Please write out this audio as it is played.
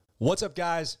What's up,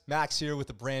 guys? Max here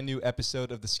with a brand new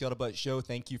episode of the Scuttlebutt Show.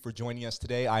 Thank you for joining us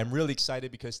today. I'm really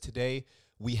excited because today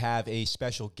we have a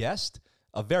special guest,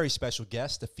 a very special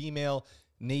guest, a female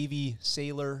Navy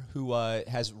sailor who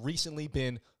has recently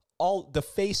been the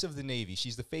face of the Navy.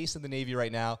 She's the face of the Navy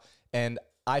right now, and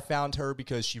I found her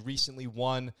because she recently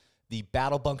won the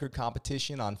Battle Bunker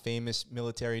competition on famous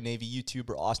military Navy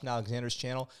YouTuber Austin Alexander's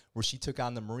channel, where she took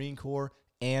on the Marine Corps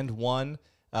and won.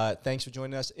 Thanks for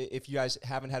joining us. If you guys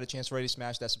haven't had a chance already,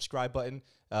 smash that subscribe button.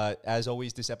 As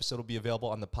always, this episode will be available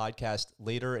on the podcast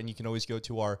later, and you can always go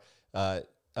to our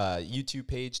YouTube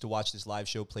page to watch this live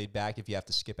show played back if you have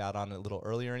to skip out on it a little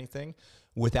early or anything.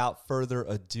 Without further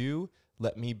ado,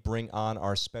 let me bring on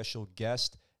our special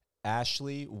guest,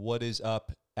 Ashley. What is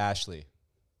up, Ashley?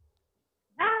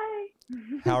 Hi.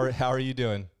 How are you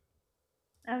doing?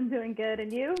 I'm doing good,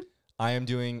 and you? I am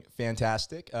doing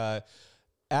fantastic.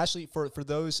 Ashley, for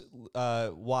those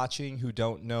watching who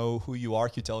don't know who you are,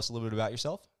 can you tell us a little bit about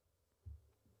yourself?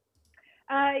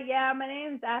 Yeah, my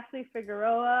name is Ashley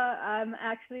Figueroa. I'm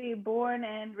actually born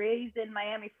and raised in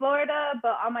Miami, Florida,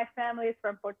 but all my family is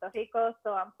from Puerto Rico,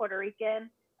 so I'm Puerto Rican.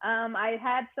 I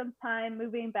had some time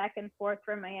moving back and forth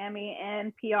from Miami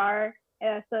and PR,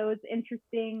 so it's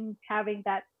interesting having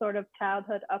that sort of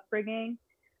childhood upbringing.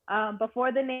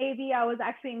 Before the Navy, I was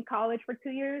actually in college for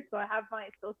 2 years, so I have my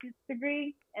associate's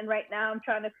degree. And right now I'm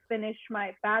trying to finish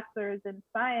my bachelor's in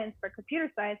science for computer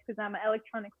science because I'm an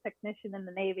electronics technician in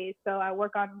the Navy. So I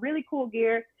work on really cool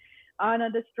gear on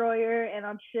a destroyer and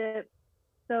on ships.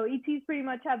 So ETs pretty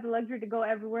much have the luxury to go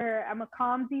everywhere. I'm a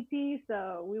comms ET,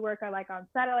 so we work on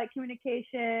satellite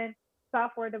communication,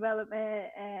 software development,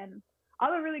 and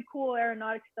all the really cool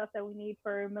aeronautic stuff that we need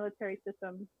for military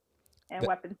systems and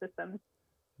weapon systems.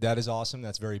 That is awesome.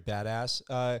 That's very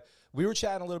badass. We were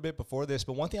chatting a little bit before this,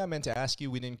 but one thing I meant to ask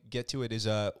you, we didn't get to it, is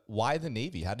why the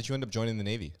Navy? How did you end up joining the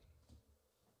Navy?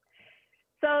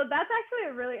 So that's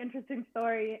actually a really interesting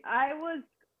story. I was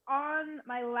on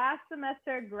my last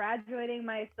semester graduating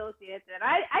my associates, and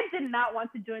I did not want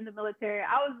to join the military.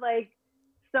 I was like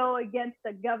so against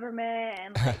the government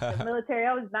and like the military.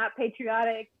 I was not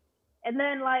patriotic. And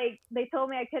then, they told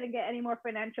me I couldn't get any more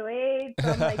financial aid. So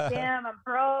I'm like, damn, I'm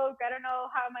broke. I don't know.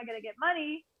 How am I going to get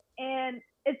money? And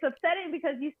it's upsetting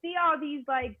because you see all these,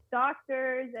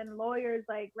 doctors and lawyers,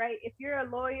 right? If you're a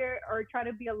lawyer or try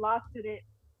to be a law student,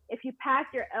 if you pass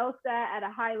your LSAT at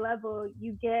a high level,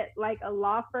 you get, a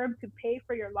law firm to pay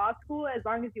for your law school as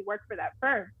long as you work for that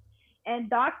firm.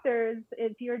 And doctors,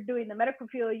 if you're doing the medical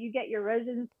field, you get your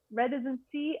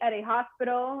residency at a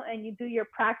hospital and you do your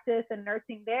practice and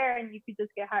nursing there, and you could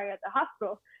just get hired at the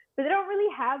hospital. But they don't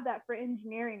really have that for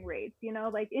engineering rates.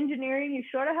 Engineering, you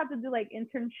sort of have to do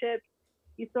internships.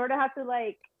 You sort of have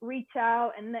to reach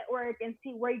out and network and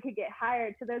see where you could get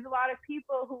hired. So there's a lot of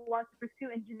people who want to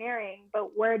pursue engineering,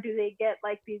 but where do they get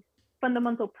these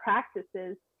fundamental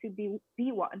practices to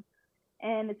be one?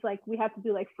 And it's we have to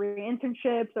do free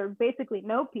internships or basically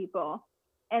know people.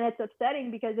 And it's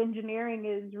upsetting because engineering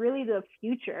is really the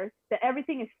future, that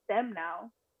everything is STEM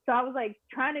now. So I was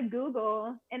trying to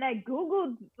Google, and I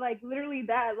Googled literally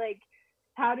that,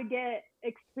 how to get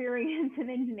experience in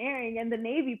engineering, and the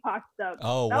Navy popped up.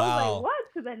 Oh, so wow. I was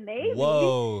what? To the Navy?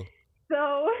 Whoa.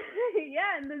 So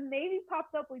yeah, and the Navy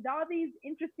popped up with all these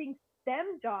interesting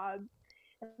STEM jobs.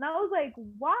 And I was like,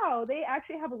 wow, they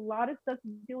actually have a lot of stuff to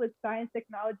do with science,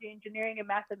 technology, engineering, and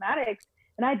mathematics.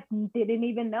 And I didn't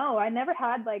even know. I never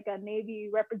had a Navy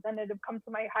representative come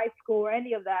to my high school or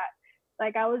any of that.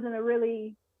 I was in a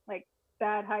really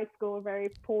bad high school, very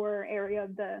poor area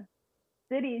of the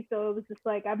city. So it was just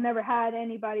I've never had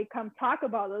anybody come talk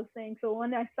about those things. So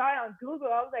when I saw it on Google,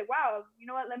 I was like, wow, you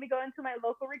know what? Let me go into my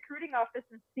local recruiting office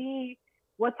and see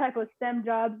what type of STEM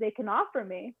jobs they can offer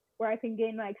me, where I can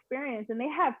gain my experience. And they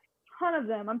have a ton of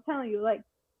them. I'm telling you,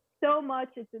 so much,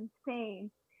 it's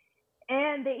insane.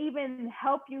 And they even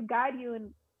help you, guide you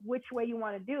in which way you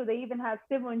want to do. They even have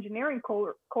civil engineering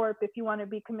corp if you want to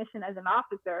be commissioned as an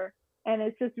officer. And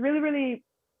it's just really, really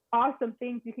awesome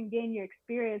things you can gain your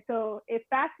experience. So it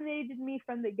fascinated me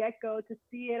from the get-go to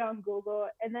see it on Google.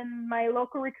 And then my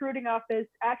local recruiting office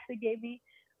actually gave me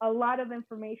a lot of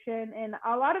information, and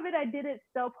a lot of it I did it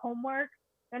self-homework.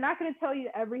 They're not going to tell you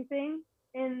everything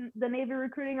in the Navy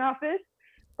recruiting office,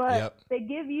 but They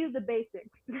give you the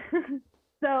basics.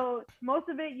 So most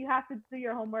of it, you have to do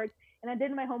your homework. And I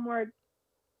did my homework,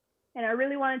 and I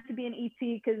really wanted to be an ET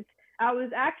because I was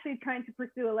actually trying to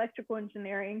pursue electrical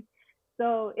engineering.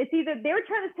 So it's either they were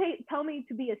trying to tell me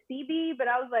to be a CB, but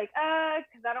I was like,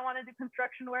 because I don't want to do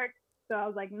construction work. So I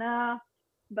was like, nah.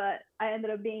 but I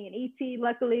ended up being an ET,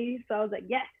 luckily. So I was like,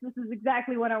 yes, this is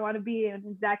exactly what I want to be and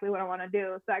exactly what I want to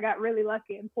do. So I got really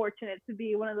lucky and fortunate to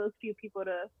be one of those few people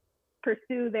to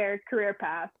pursue their career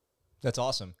path. That's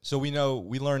awesome. So we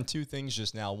learned two things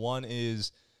just now. One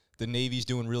is the Navy's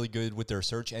doing really good with their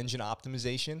search engine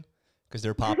optimization because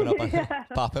they're popping up on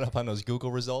popping up on those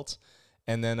Google results.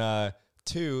 And then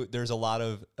two, there's a lot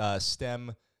of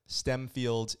STEM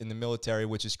fields in the military,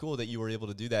 which is cool that you were able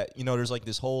to do that. You know, there's like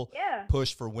this whole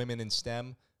push for women in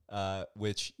STEM,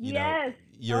 which you know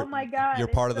you're oh my God, you're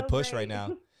part of the so push great. right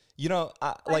now. You know,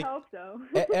 I hope so.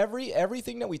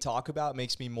 everything that we talk about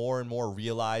makes me more and more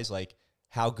realize like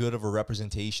how good of a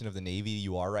representation of the Navy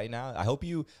you are right now. I hope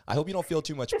you don't feel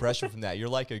too much pressure from that. You're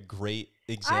like a great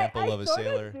example of a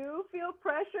sailor. I do feel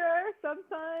pressure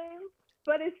sometimes,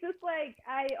 but it's just like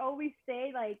I always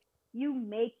say, like, you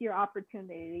make your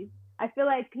opportunities. I feel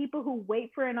like people who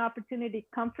wait for an opportunity to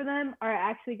come for them are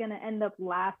actually going to end up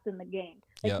last in the game.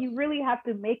 Like, you really have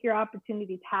to make your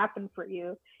opportunities happen for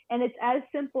you. And it's as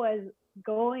simple as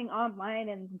going online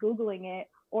and Googling it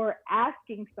or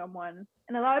asking someone.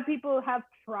 And a lot of people have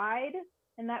pride,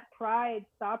 and that pride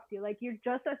stops you. Like, you're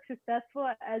just as successful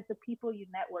as the people you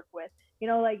network with. You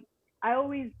know, like, I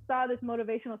always saw this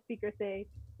motivational speaker say,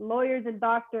 lawyers and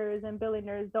doctors and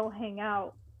billionaires don't hang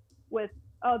out with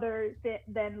other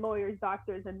than lawyers,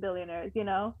 doctors, and billionaires, you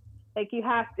know? Like, you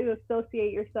have to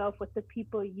associate yourself with the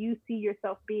people you see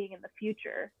yourself being in the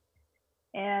future.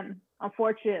 And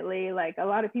unfortunately, like, a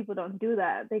lot of people don't do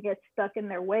that. They get stuck in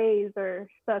their ways or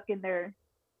stuck in their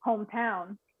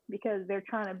hometown because they're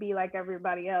trying to be like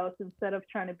everybody else instead of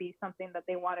trying to be something that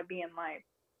they want to be in life.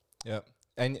 Yep.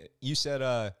 And you said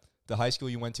the high school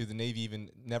you went to, the Navy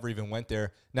never even went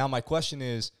there. Now my question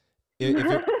is,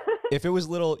 if it was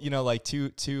little, you know, like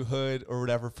too hood or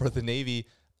whatever for the Navy,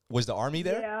 was the Army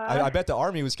there? Yeah. I bet the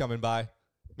Army was coming by,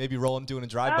 maybe doing a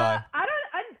drive-by.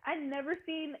 I never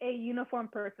seen a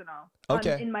uniformed personnel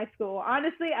in my school.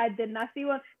 Honestly, I did not see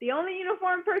one. The only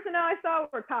uniformed personnel I saw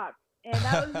were cops. And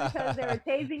that was because they were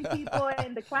tasing people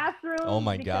in the classroom. Oh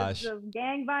my because gosh. of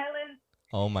gang violence.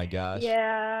 Oh my gosh.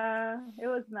 Yeah, it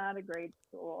was not a great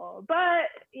school. But,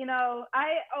 you know,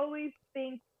 I always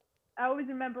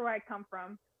remember where I come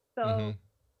from. So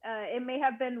it may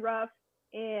have been rough.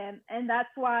 And that's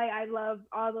why I love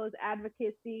all those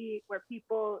advocacy where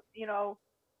people, you know,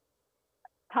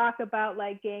 talk about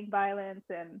like gang violence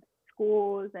and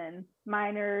schools and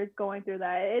minors going through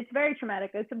that. It's very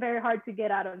traumatic. It's very hard to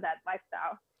get out of that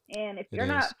lifestyle. And if you're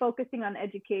not focusing on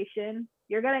education,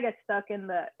 you're gonna get stuck in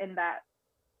that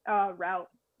route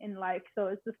in life. So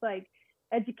it's just like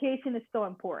education is so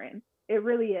important. It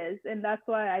really is, and that's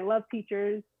why I love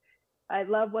teachers. I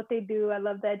love what they do. I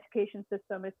love the education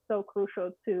system. It's so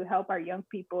crucial to help our young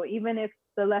people, even if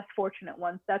the less fortunate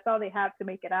ones. That's all they have to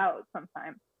make it out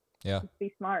sometimes. Yeah. Just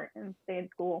be smart and stay in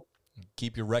school.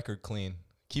 Keep your record clean.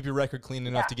 Keep your record clean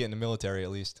enough to get in the military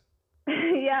at least.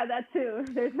 Yeah, that too.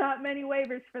 There's not many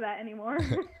waivers for that anymore.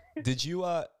 Did you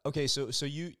okay, so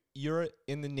you're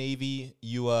in the Navy.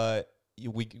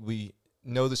 We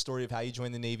know the story of how you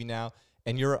joined the Navy now,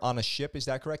 and you're on a ship, is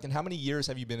that correct? And how many years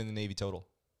have you been in the Navy total?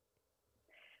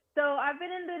 So I've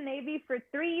been in the Navy for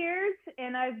 3 years,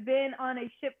 and I've been on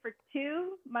a ship for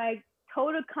 2. My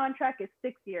total contract is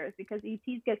 6 years because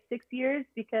ETs get 6 years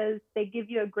because they give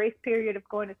you a grace period of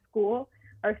going to school.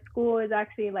 Our school is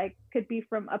actually like could be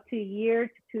from up to a year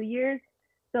to 2 years.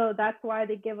 So that's why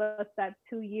they give us that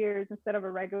 2 years instead of a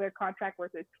regular contract where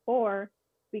it's 4,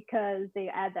 because they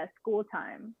add that school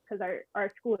time because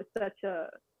our school is such a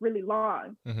really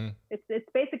long. It's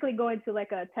basically going to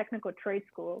like a technical trade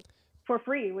school for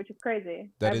free, which is crazy.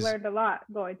 I've learned a lot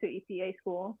going to ETA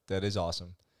school. That is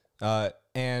awesome.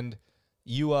 And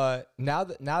you now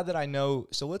that I know,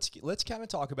 so let's kind of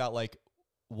talk about like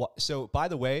what. So by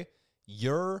the way,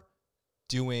 you're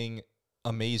doing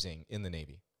amazing in the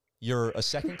Navy. You're a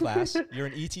second class. You're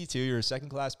an ET2. You're a second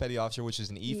class petty officer, which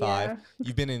is an E5. Yeah.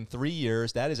 You've been in 3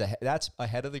 years. That's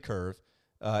ahead of the curve.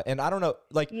 And I don't know,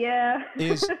 like,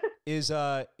 is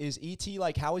ET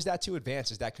like, how is that too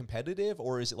advanced? Is that competitive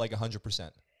or is it like 100%?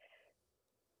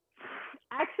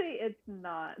 Actually, it's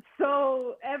not.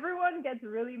 So everyone gets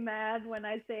really mad when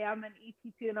I say I'm an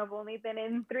ET2 and I've only been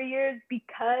in 3 years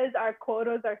because our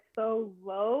quotas are so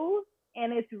low.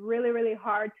 And it's really, really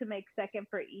hard to make second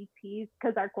for ETs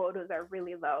because our quotas are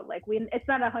really low. Like it's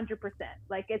not 100%.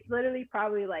 Like it's literally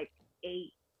probably like 8%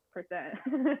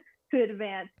 to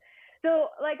advance. So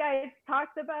like I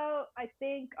talked about, I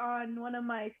think on one of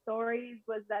my stories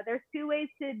was that there's 2 ways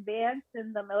to advance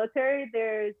in the military.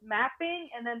 There's mapping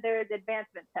and then there's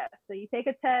advancement tests. So you take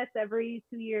a test every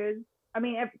 2 years. I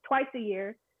mean, twice a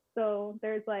year. So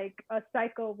there's like a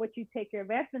cycle of what you take your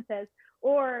advancement test,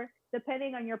 or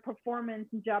depending on your performance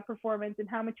and job performance and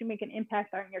how much you make an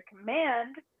impact on your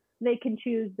command, they can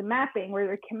choose the mapping where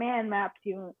their command maps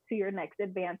you to your next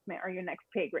advancement or your next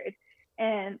pay grade.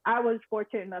 And I was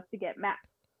fortunate enough to get mapped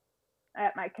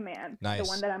at my command, Nice. the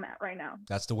one that I'm at right now.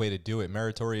 That's the way to do it.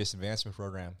 Meritorious advancement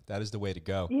program. That is the way to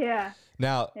go. Yeah.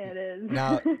 Now, it is.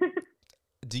 Now,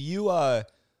 do you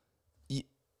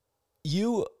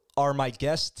you are my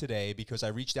guest today because I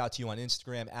reached out to you on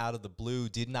Instagram out of the blue,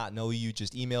 did not know you,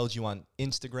 just emailed you on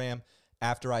Instagram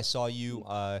after I saw you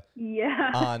on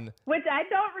which I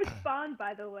don't respond,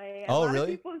 by the way. Oh, a lot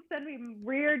really? of people send me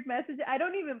weird messages. I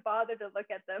don't even bother to look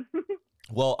at them.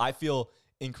 Well, I feel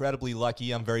incredibly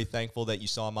lucky. I'm very thankful that you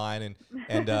saw mine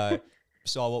and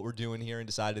saw what we're doing here and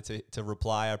decided to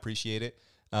reply. I appreciate it.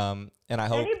 And I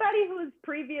hope anybody who's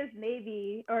previous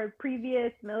Navy or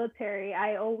previous military,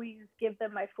 I always give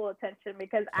them my full attention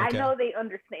because I know they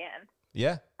understand.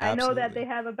 Yeah, absolutely. I know that they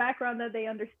have a background that they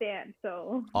understand.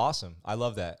 So awesome. I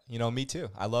love that. You know, me too.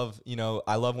 I love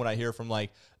when I hear from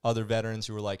like other veterans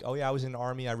who are like, oh yeah, I was in the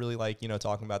Army. I really like,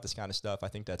 talking about this kind of stuff. I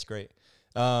think that's great.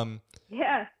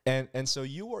 Yeah. And so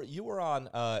you were on,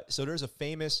 so there's a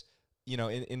famous,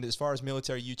 in as far as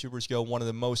military YouTubers go, one of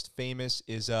the most famous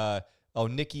is,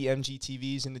 Nikki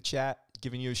MGTV's in the chat,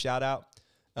 giving you a shout out.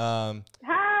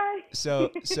 Hi.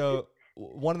 So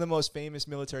one of the most famous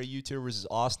military YouTubers is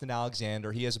Austin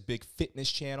Alexander. He has a big fitness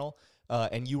channel,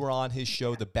 and you were on his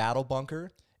show, The Battle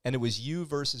Bunker, and it was you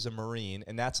versus a Marine,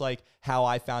 and that's like how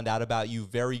I found out about you.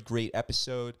 Very great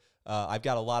episode. I've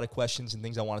got a lot of questions and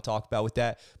things I want to talk about with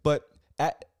that. But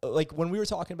when we were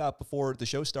talking about before the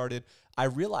show started, I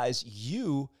realized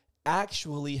you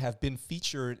actually have been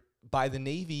featured by the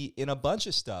Navy in a bunch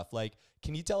of stuff. Like,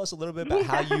 can you tell us a little bit about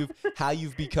how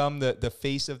you've become the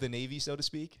face of the Navy, so to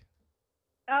speak?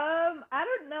 I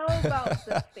don't know about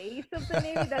the face of the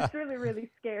Navy. That's really, really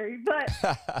scary. But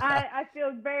I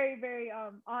feel very, very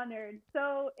honored.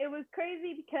 So it was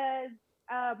crazy because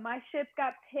my ship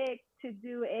got picked to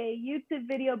do a YouTube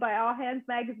video by All Hands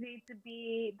Magazine to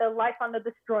be the life on the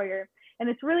destroyer. And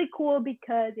it's really cool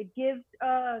because it gives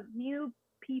new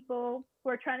people who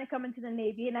are trying to come into the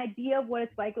Navy an idea of what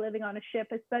it's like living on a ship,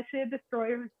 especially a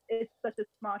destroyer is such a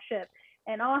small ship.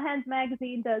 And All Hands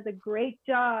Magazine does a great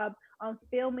job on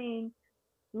filming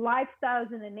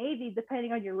lifestyles in the Navy,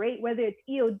 depending on your rate, whether it's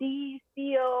EOD,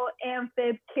 SEAL,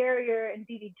 Amphib, Carrier, and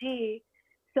DDG.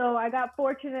 So I got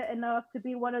fortunate enough to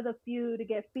be one of the few to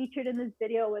get featured in this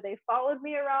video where they followed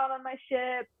me around on my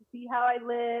ship to see how I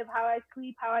live, how I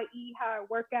sleep, how I eat, how I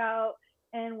work out,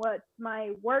 and what's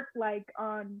my work like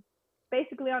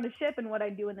basically on the ship and what I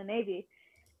do in the Navy.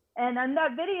 And on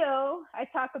that video, I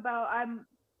talk about I'm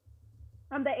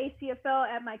the ACFL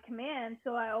at my command,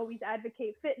 so I always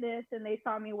advocate fitness, and they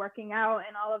saw me working out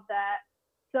and all of that.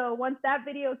 So once that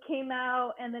video came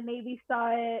out and the Navy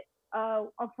saw it,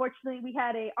 unfortunately, we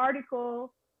had an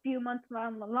article a few months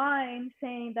down the line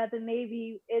saying that the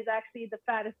Navy is actually the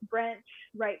fattest branch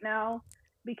right now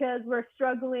because we're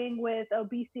struggling with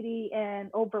obesity and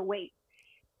overweight.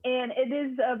 And it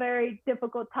is a very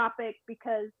difficult topic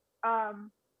because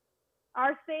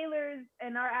our sailors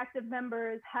and our active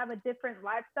members have a different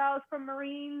lifestyles from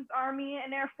Marines, Army,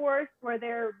 and Air Force, where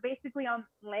they're basically on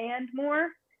land more.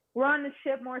 We're on the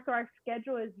ship more, so our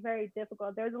schedule is very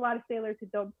difficult. There's a lot of sailors who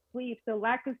don't sleep, so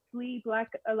lack of sleep,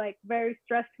 like very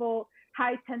stressful,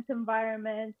 high tense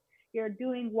environments. You're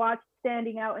doing watch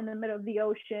standing out in the middle of the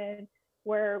ocean,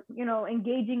 where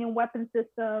engaging in weapon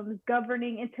systems,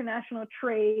 governing international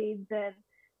trades, and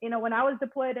when I was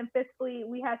deployed in Fifth Fleet,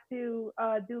 we had to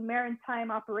do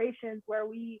maritime operations where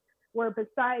we were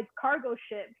besides cargo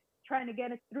ships trying to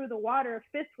get us through the water of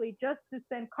Fifth Fleet just to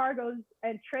send cargoes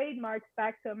and trademarks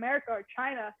back to America or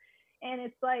China. And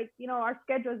it's like, our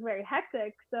schedule is very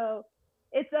hectic. So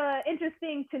it's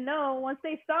interesting to know once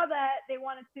they saw that, they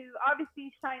wanted to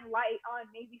obviously shine light on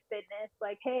Navy fitness.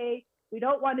 Like, hey, we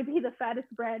don't want to be the fattest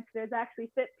branch. There's actually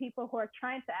fit people who are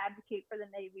trying to advocate for the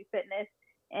Navy fitness.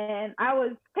 And I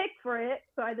was picked for it.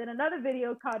 So I did another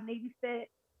video called Navy Fit,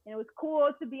 and it was cool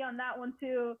to be on that one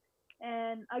too.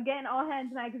 And again, All Hands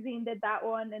Magazine did that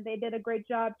one, and they did a great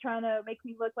job trying to make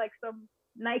me look like some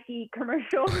Nike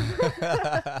commercial.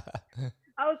 I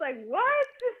was like, what?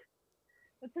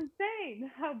 That's insane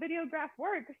how videograph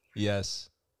works. Yes.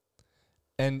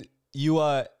 And you,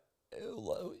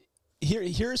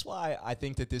 here's why I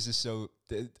think that this is so,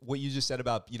 what you just said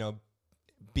about,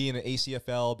 being an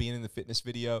ACFL, being in the fitness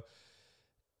video,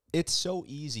 it's so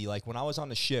easy. Like when I was on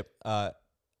the ship,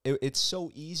 it's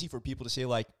so easy for people to say,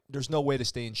 like, there's no way to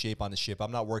stay in shape on the ship.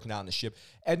 I'm not working out on the ship.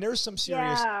 And there are some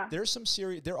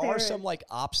like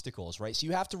obstacles, right? So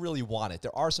you have to really want it.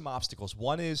 There are some obstacles.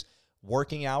 One is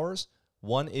working hours.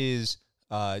 One is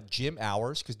gym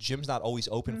hours, because gym's not always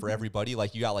open for everybody.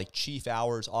 Like, you got like chief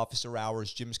hours, officer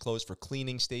hours, gym's closed for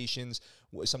cleaning stations.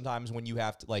 Sometimes when you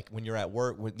have to, like, when you're at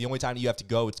work, the only time you have to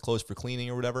go, it's closed for cleaning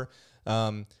or whatever.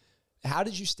 How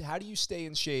do you stay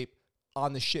in shape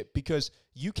on the ship? Because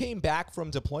you came back from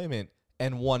deployment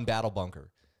and won Battle Bunker.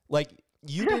 Like,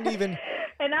 you didn't even.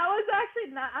 And I was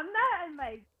actually I'm not in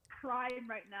my prime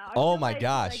right now. Oh my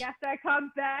gosh. Like, after I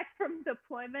come back from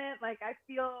deployment, like, I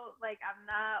feel like I'm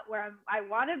not where I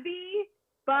want to be,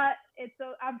 but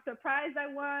I'm surprised I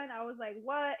won. I was like,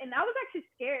 what? And I was actually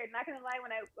scared, not gonna lie,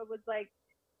 when I was like,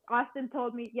 Austin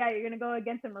told me, yeah, you're gonna go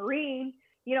against a Marine.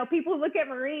 You know, people look at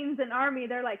Marines and Army,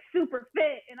 they're like super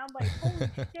fit, and I'm like, holy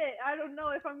shit, I don't know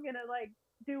if I'm gonna like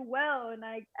do well. And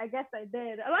I guess I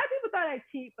did. A lot of people thought I'd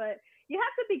cheat, but you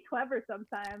have to be clever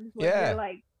sometimes when you're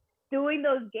like doing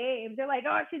those games. They're like,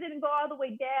 oh, she didn't go all the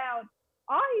way down.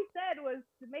 All he said was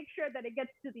to make sure that it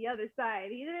gets to the other side.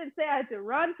 He didn't say I had to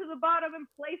run to the bottom and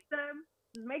place them.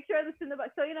 Just make sure this in the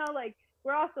bottom. So, you know, like,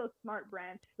 we're also a smart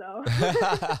branch. So,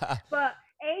 but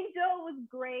Angel was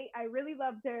great. I really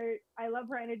loved her. I love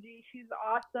her energy. She's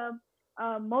awesome.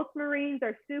 Most Marines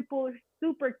are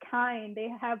super kind. They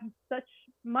have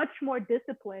much more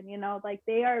discipline, you know, like,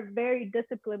 they are a very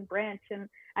disciplined branch. And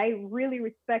I really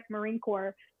respect Marine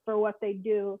Corps for what they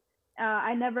do.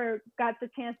 I never got the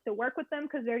chance to work with them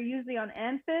because they're usually on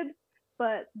amphibs,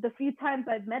 but the few times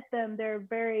I've met them, they're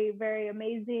very, very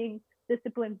amazing,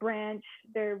 disciplined branch.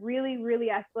 They're really, really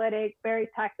athletic, very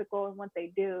tactical in what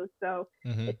they do. So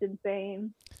it's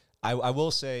insane. I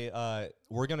will say,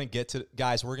 we're going to get to,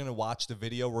 guys, we're going to watch the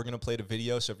video. We're going to play the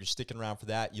video. So if you're sticking around for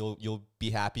that, you'll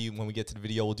be happy. When we get to the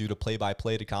video, we'll do the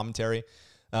play-by-play to commentary.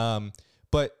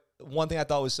 But one thing I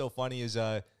thought was so funny is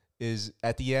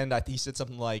at the end, he said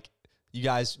something like, you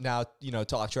guys now, you know,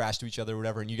 talk trash to each other or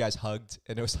whatever, and you guys hugged,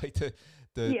 and it was like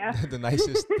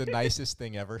the nicest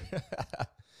thing ever.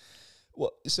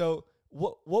 Well, so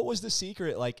what was the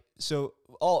secret? Like, so,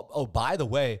 by the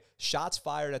way, shots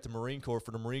fired at the Marine Corps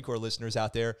for the Marine Corps listeners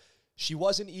out there. She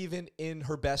wasn't even in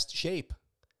her best shape,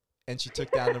 and she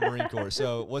took down the Marine Corps.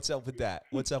 So what's up with that?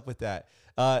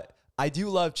 I do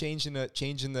love changing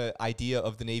the idea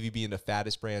of the Navy being the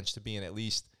fattest branch to being at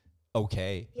least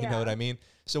okay. You know what I mean?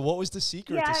 So what was the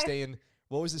secret to staying?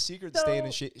 What was the secret to staying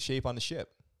in shape on the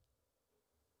ship?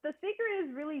 The secret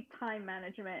is really time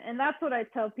management, and that's what I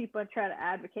tell people and try to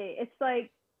advocate. It's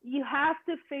like, you have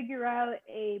to figure out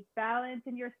a balance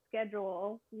in your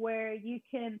schedule where you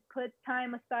can put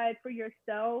time aside for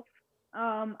yourself.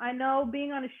 I know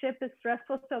being on a ship is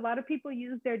stressful, so a lot of people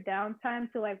use their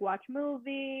downtime to like watch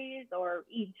movies or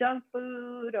eat junk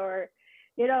food, or,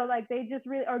 you know, like, they just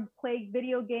really, or play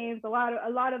video games. A lot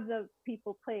of the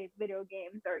people play video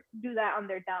games or do that on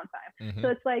their downtime. So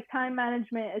it's like time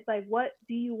management. It's like, what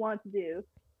do you want to do?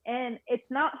 And it's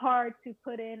not hard to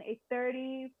put in a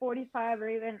 30, 45, or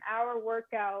even hour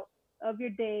workout of your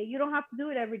day. You don't have to do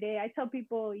it every day. I tell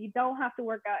people, you don't have to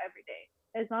work out every day.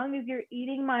 As long as you're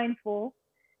eating mindful,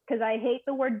 because I hate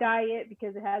the word diet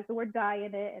because it has the word die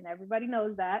in it, and everybody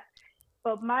knows that.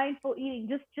 But mindful eating,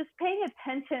 just paying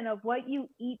attention of what you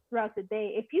eat throughout the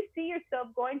day. If you see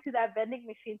yourself going to that vending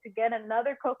machine to get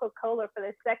another Coca-Cola for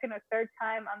the second or third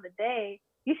time on the day,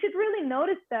 you should really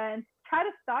notice that and try to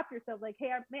stop yourself. Like,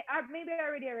 hey, maybe I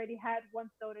already had one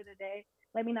soda today.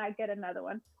 Let me not get another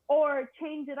one. Or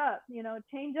change it up, you know,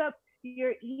 change up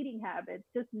your eating habits.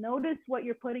 Just notice what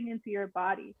you're putting into your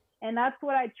body. And that's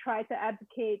what I try to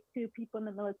advocate to people in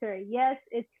the military. Yes,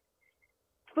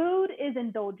 food is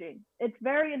indulging. It's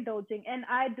very indulging. And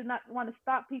I do not want to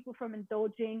stop people from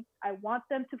indulging. I want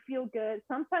them to feel good.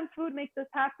 Sometimes food makes us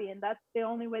happy, and that's the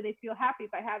only way they feel happy,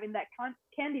 by having that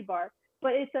candy bar.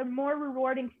 But it's a more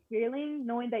rewarding feeling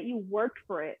knowing that you worked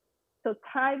for it. So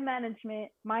time management,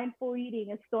 mindful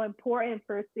eating is so important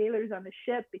for sailors on the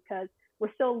ship, because we're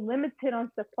so limited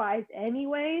on supplies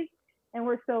anyways, and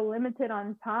we're so limited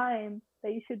on time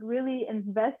that you should really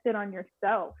invest it on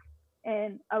yourself.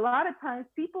 And a lot of times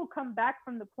people come back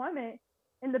from deployment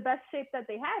in the best shape that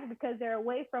they had because they're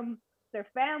away from their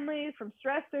families, from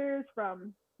stressors,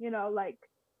 from, you know, like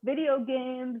video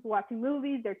games, watching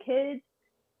movies, their kids.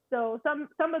 So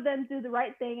some of them do the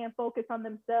right thing and focus on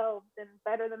themselves and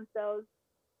better themselves.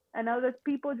 And other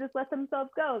people just let themselves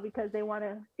go because they want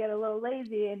to get a little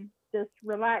lazy and just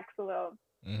relax a little.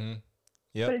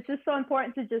 Yep. But it's just so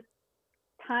important to just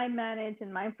time manage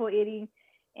and mindful eating.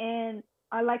 And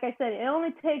like I said, it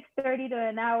only takes 30 to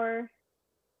an hour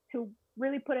to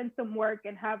really put in some work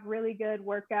and have really good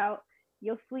workout,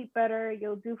 you'll sleep better,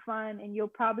 you'll do fun, and you'll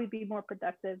probably be more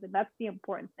productive. And that's the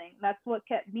important thing. That's what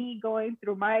kept me going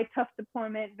through my tough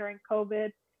deployment during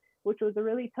COVID, which was a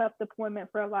really tough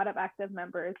deployment for a lot of active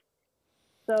members.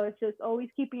 So it's just always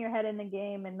keeping your head in the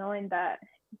game and knowing that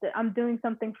I'm doing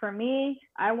something for me.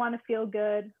 I want to feel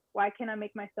good. Why can't I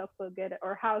make myself feel good?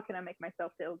 Or how can I make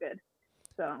myself feel good?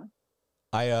 So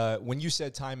when you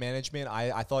said time management,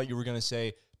 I thought you were going to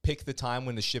say pick the time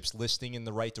when the ship's listing in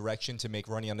the right direction to make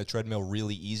running on the treadmill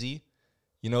really easy.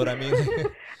 You know what I mean?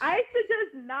 I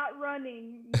suggest not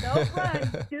running. Don't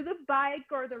run. Do the bike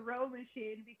or the row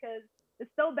machine, because it's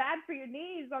so bad for your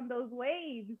knees on those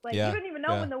waves. Like, you don't even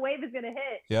know when the wave is going to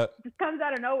hit. Yep. It just comes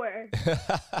out of nowhere.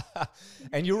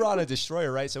 And you're on a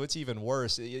destroyer, right? So it's even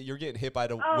worse. You're getting hit by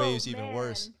the waves even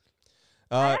worse.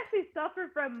 I actually suffer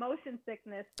from motion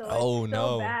sickness, so it's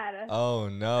so bad. Oh,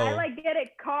 no. I, like, get a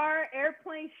car,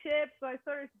 airplane, ship, so I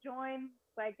sort of join,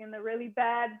 like, in the really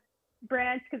bad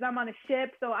branch because I'm on a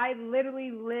ship, so I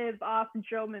literally live off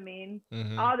Dramamine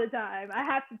all the time. I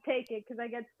have to take it because I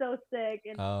get so sick,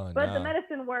 but the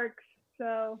medicine works.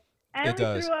 So, and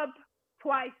we threw up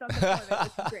twice on the corner,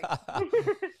 which is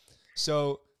great.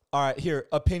 So, all right, here,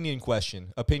 opinion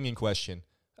question.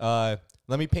 Let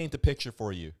me paint the picture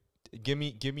for you. Give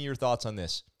me your thoughts on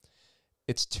this.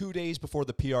 It's 2 days before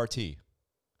the PRT.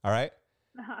 All right?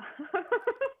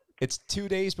 It's 2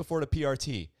 days before the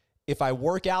PRT. If I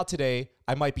work out today,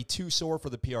 I might be too sore for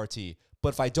the PRT. But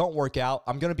if I don't work out,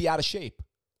 I'm going to be out of shape.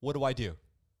 What do I do?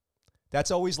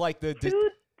 That's always like the 2 days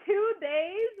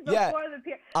before the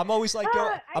PRT. I'm always like,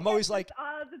 I'm always like,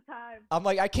 all the time. I'm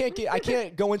like, I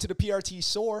can't go into the PRT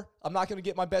sore. I'm not going to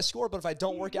get my best score. But if I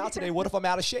don't work out today, what if I'm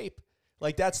out of shape?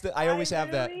 Like I always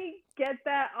have that. Get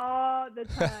that all the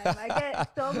time. I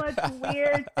get so much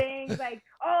weird things like,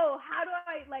 oh, how do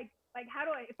I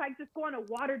if I just go on a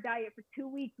water diet for 2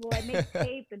 weeks, will I make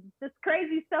tape, and just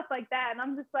crazy stuff like that. And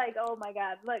I'm just like, oh my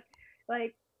God, look,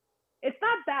 like, it's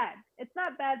not bad. It's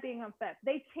not bad being on FEP.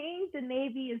 They changed the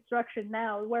Navy instruction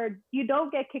now where you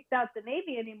don't get kicked out the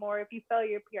Navy anymore if you fail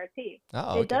your PRT.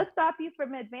 Oh, okay. It does stop you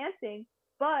from advancing,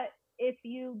 but if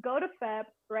you go to FEP,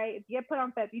 right, if you get put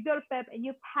on FEP, you go to FEP and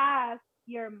you pass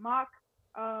your mock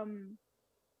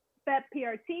FEP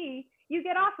PRT, you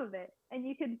get off of it and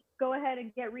you can go ahead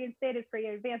and get reinstated for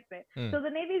your advancement. So the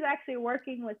Navy is actually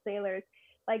working with sailors,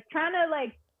 like trying to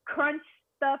like crunch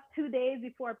stuff 2 days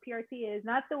before PRT is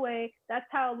not the way. That's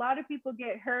how a lot of people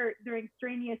get hurt during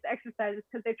strenuous exercises,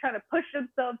 because they're trying to push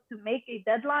themselves to make a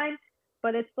deadline,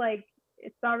 but it's like,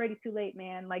 it's already too late,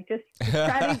 man. Like, just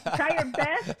try your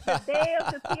best the day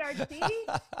of the PRT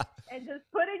and just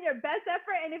put in your best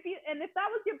effort. And if that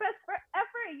was your best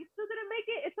effort and you still didn't make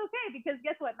it, it's okay, because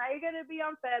guess what? Now you're gonna be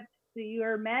on FEB, so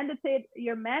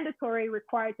you're mandatory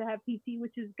required to have PT,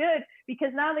 which is good,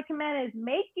 because now the command is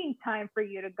making time for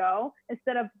you to go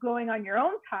instead of going on your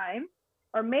own time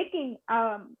or making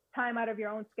time out of your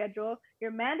own schedule.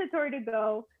 You're mandatory to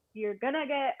go. You're going to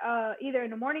get either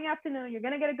in the morning, afternoon, you're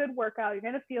going to get a good workout. You're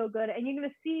going to feel good. And you're going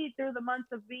to see through the months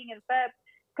of being in FEP,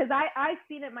 because I've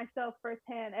seen it myself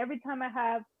firsthand. Every time I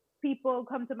have people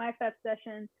come to my FEP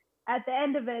session, at the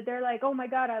end of it, they're like, oh my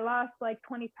God, I lost like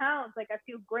 20 pounds. Like, I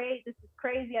feel great. This is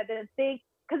crazy. I didn't think.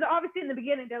 Because obviously in the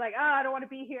beginning, they're like, I don't want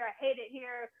to be here. I hate it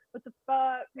here. What the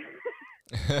fuck?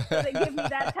 So they give me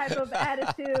that type of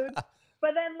attitude.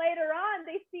 But then later on,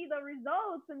 they see the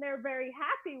results and they're very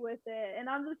happy with it. And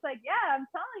I'm just like, yeah, I'm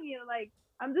telling you, like,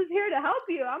 I'm just here to help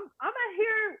you. I'm out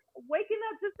here waking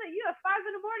up just at you at 5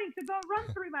 a.m. to go run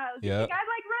 3 miles. You think I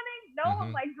like running? No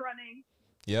one likes running.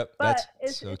 Yep, but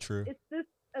that's so true. It's just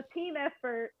a team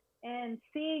effort, and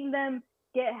seeing them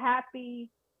get happy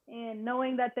and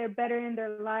knowing that they're better in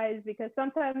their lives, because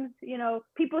sometimes, you know,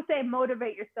 people say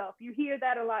motivate yourself. You hear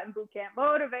that a lot in boot camp,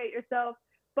 motivate yourself.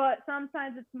 But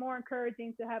sometimes it's more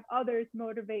encouraging to have others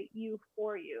motivate you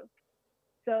for you.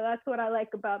 So that's what I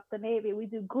like about the Navy. We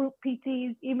do group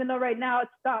PTs, even though right now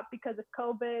it's stopped because of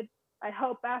COVID. I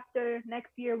hope after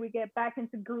next year we get back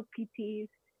into group PTs,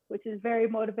 which is very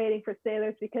motivating for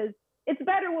sailors, because it's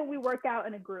better when we work out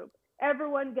in a group.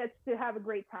 Everyone gets to have a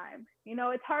great time. You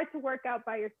know, it's hard to work out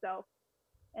by yourself,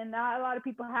 and not a lot of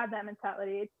people have that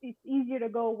mentality. It's easier to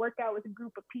go work out with a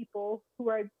group of people who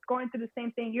are going through the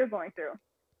same thing you're going through.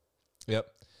 Yep.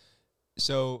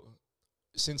 So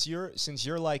since you're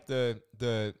like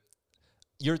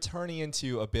you're turning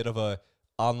into a bit of a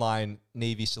online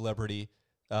Navy celebrity,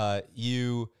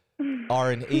 you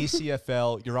are an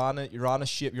ACFL, you're on a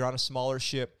ship, you're on a smaller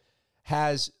ship.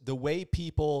 Has the way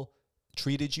people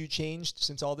treated you changed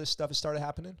since all this stuff has started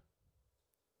happening?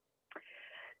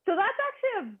 So that's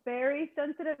actually a very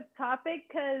sensitive topic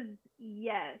because,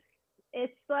 yes,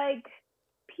 it's like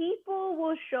people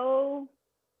will show,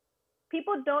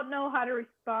 people don't know how to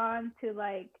respond to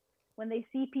like when they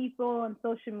see people on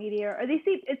social media or they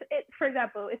see, for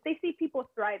example, if they see people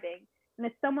thriving and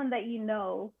it's someone that you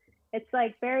know, it's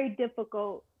like very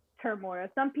difficult turmoil.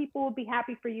 Some people will be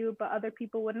happy for you, but other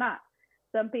people would not.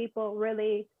 Some people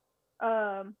really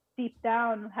deep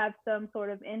down have some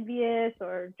sort of envious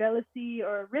or jealousy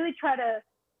or really try to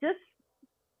just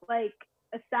like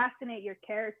assassinate your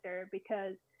character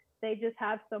because they just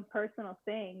have some personal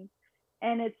things.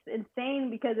 And it's insane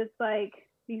because it's like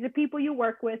these are people you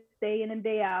work with day in and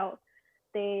day out.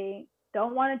 They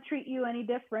don't want to treat you any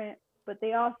different, but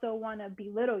they also want to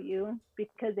belittle you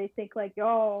because they think like,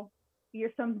 oh,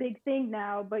 you're some big thing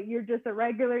now, but you're just a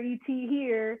regular ET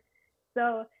here.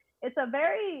 So it's a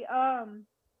very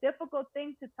difficult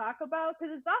thing to talk about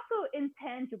because it's also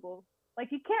intangible. Like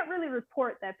you can't really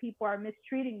report that people are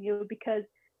mistreating you because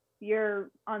you're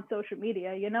on social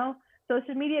media, you know?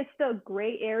 Social media is still a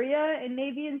gray area in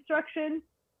Navy instruction.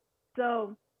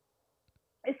 So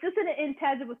it's just an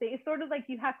intangible thing. It's sort of like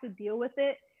you have to deal with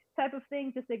it type of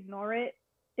thing. Just ignore it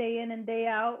day in and day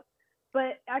out.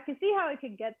 But I can see how it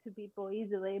can get to people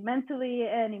easily, mentally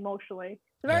and emotionally.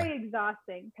 It's very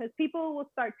exhausting because people will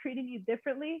start treating you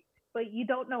differently, but you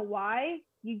don't know why.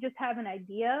 You just have an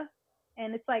idea.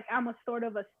 And it's like I'm sort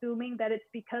of assuming that it's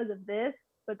because of this,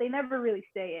 but they never really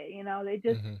say it. You know, they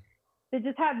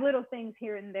just have little things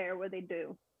here and there where they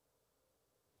do.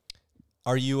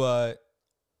 Are you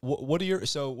what are your,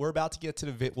 so we're about to get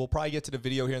to we'll probably get to the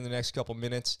video here in the next couple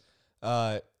minutes.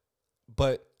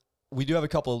 But we do have a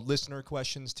couple of listener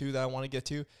questions too that I want to get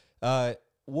to.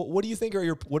 What do you think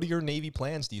what are your Navy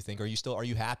plans? Do you think, are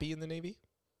you happy in the Navy?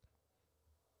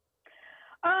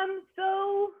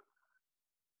 So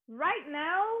right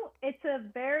now it's a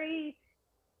very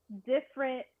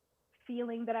different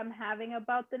feeling that I'm having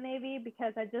about the Navy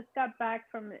because I just got back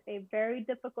from a very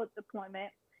difficult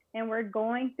deployment and we're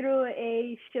going through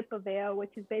a ship avail,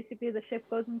 which is basically the ship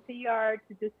goes into yard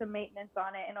to do some maintenance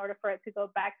on it in order for it to go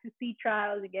back to sea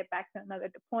trials and get back to another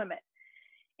deployment.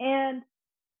 And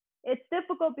it's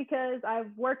difficult because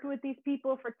I've worked with these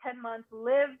people for 10 months,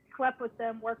 lived, slept with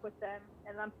them, worked with them,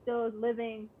 and I'm still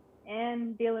living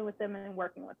and dealing with them and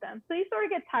working with them. So you sort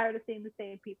of get tired of seeing the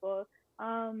same people.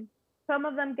 Some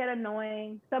of them get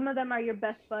annoying. Some of them are your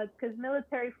best buds because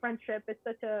military friendship is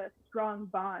such a strong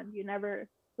bond. You never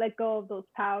let go of those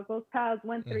pals. Those pals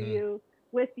went through you,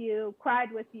 with you,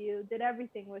 cried with you, did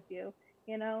everything with you,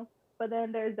 you know? But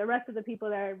then there's the rest of the people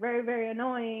that are very, very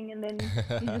annoying, and then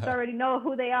you just already know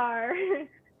who they are.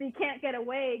 So you can't get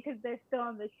away because they're still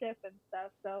on the ship and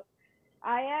stuff. So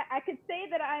I could say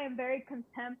that I am very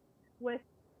content with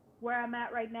where I'm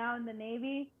at right now in the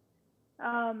Navy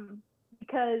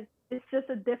because it's just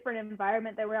a different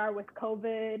environment that we are with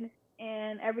COVID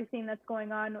and everything that's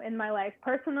going on in my life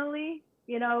personally,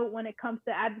 you know, when it comes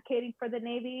to advocating for the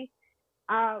Navy.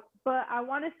 But I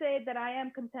want to say that I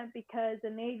am content because the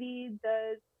Navy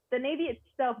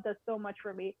itself does so much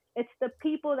for me. It's the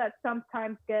people that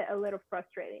sometimes get a little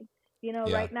frustrating. You know,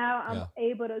 right now I'm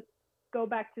able to go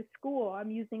back to school.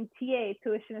 I'm using TA,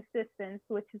 tuition assistance,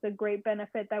 which is a great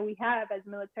benefit that we have as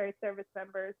military service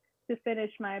members to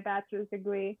finish my bachelor's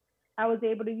degree. I was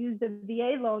able to use the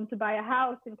VA loan to buy a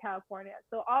house in California.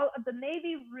 So all of the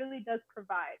Navy really does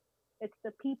provide. It's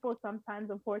the people sometimes,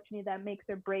 unfortunately, that makes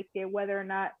or break it, whether or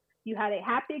not you had a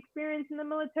happy experience in the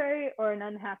military or an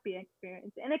unhappy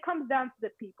experience. And it comes down to the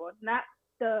people, not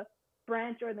the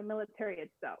branch or the military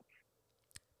itself.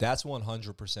 That's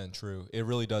 100% true. It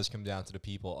really does come down to the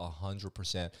people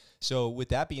 100%. So with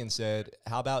that being said,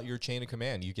 how about your chain of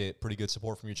command? You get pretty good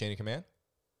support from your chain of command?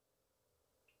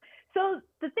 So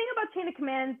the thing about chain of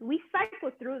commands, we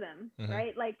cycle through them,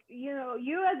 right? Like, you know,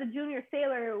 you as a junior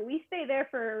sailor, we stay there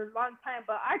for a long time,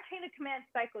 but our chain of command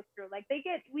cycles through. Like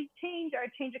we change our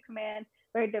change of command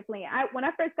very differently. When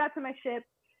I first got to my ship,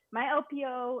 my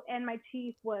LPO and my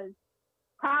chief was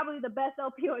probably the best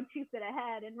LPO and chief that I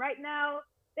had. And right now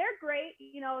they're great,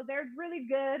 you know, they're really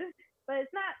good, but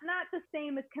it's not the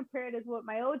same as compared as what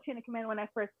my old chain of command when I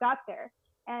first got there.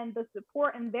 And the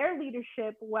support and their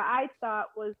leadership, what I thought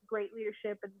was great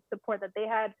leadership and support that they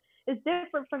had, is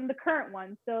different from the current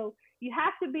one. So you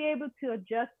have to be able to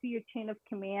adjust to your chain of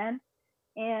command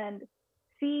and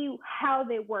see how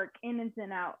they work in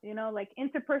and out. You know, like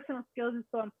interpersonal skills is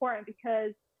so important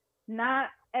because not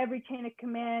every chain of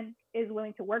command is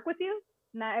willing to work with you.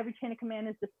 Not every chain of command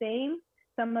is the same.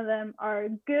 Some of them are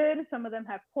good. Some of them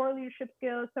have poor leadership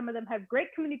skills. Some of them have great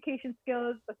communication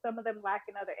skills, but some of them lack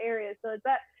in other areas. So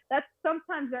that's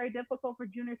sometimes very difficult for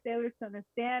junior sailors to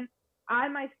understand. I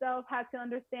myself have to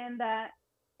understand that.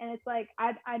 And it's like,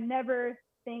 I never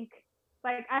think,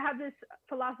 like, I have this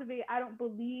philosophy. I don't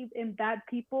believe in bad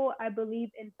people. I believe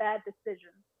in bad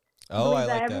decisions. I Oh, I believe that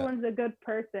like that. everyone's a good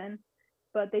person,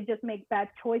 but they just make bad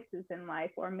choices in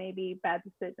life or maybe bad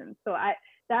decisions. So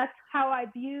that's how I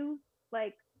view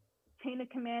like chain of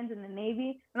commands in the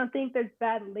Navy. I don't think there's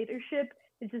bad leadership.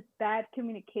 It's just bad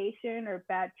communication or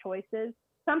bad choices.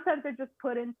 Sometimes they're just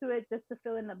put into it just to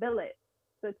fill in the billet.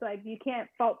 So it's like you can't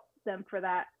fault them for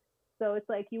that. So it's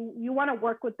like you want to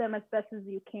work with them as best as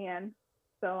you can.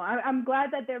 So I'm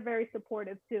glad that they're very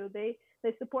supportive too. They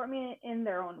support me in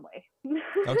their own way.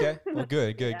 Okay. Well,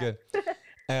 good, good, Yeah. good.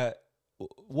 Uh,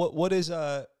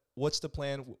 what's the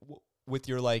plan with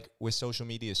your with social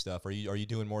media stuff? Are you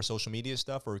doing more social media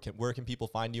stuff, or where can people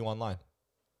find you online?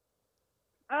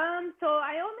 So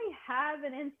I only have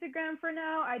an Instagram for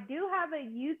now. I do have a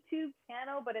YouTube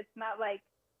channel, but it's not like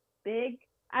big.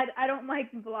 I don't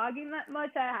like vlogging that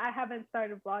much. I haven't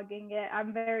started vlogging yet.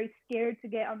 I'm very scared to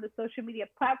get on the social media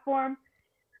platform.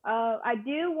 I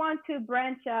do want to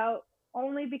branch out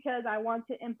only because I want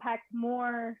to impact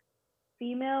more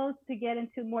females to get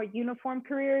into more uniform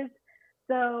careers.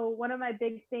 So one of my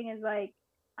big thing is like,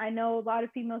 I know a lot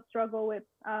of females struggle with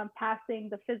passing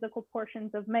the physical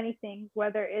portions of many things,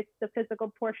 whether it's the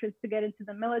physical portions to get into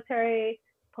the military,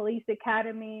 police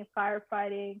academy,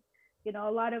 firefighting. You know,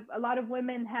 a lot of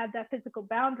women have that physical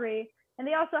boundary, and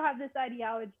they also have this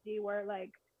ideology where like,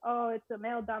 oh, it's a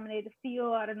male dominated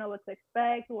field. I don't know what to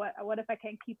expect. What if I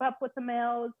can't keep up with the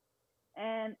males?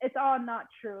 And it's all not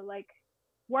true. Like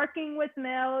working with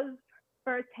males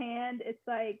firsthand, it's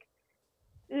like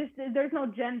there's no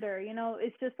gender, you know.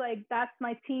 It's just like that's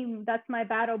my team, that's my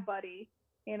battle buddy,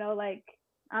 you know. Like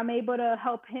I'm able to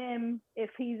help him if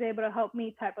he's able to help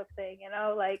me, type of thing, you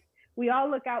know. Like we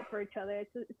all look out for each other.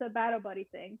 It's a battle buddy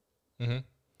thing. Mm-hmm.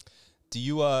 Do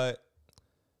you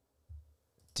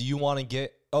want to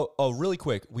get? Really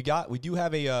quick, we do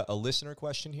have a listener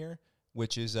question here,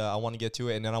 which is I want to get to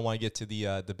it, and then I want to get to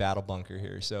the battle bunker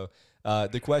here. So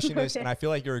the question is, and I feel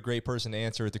like you're a great person to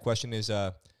answer it. The question is,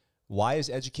 why is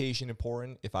education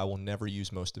important if I will never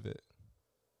use most of it?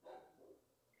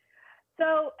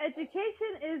 So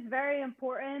education is very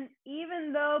important,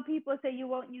 even though people say you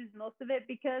won't use most of it,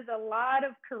 because a lot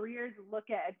of careers look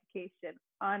at education.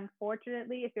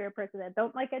 Unfortunately, if you're a person that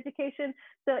don't like education,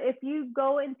 so if you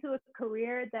go into a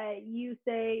career that you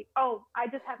say, oh, I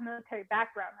just have military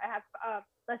background, I have,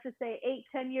 let's just say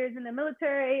 8-10 years in the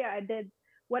military, I did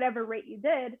whatever rate you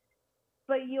did,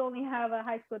 but you only have a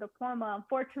high school diploma.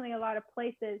 Unfortunately, a lot of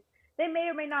places, they may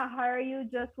or may not hire you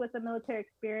just with a military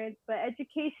experience, but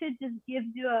education just gives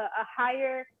you a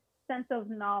higher sense of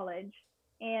knowledge.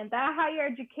 And that higher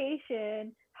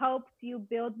education helps you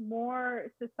build more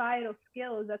societal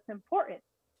skills that's important,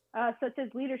 such as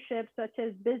leadership, such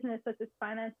as business, such as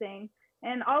financing,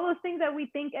 and all those things that we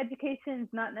think education is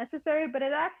not necessary, but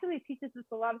it actually teaches us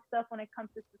a lot of stuff when it comes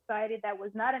to society that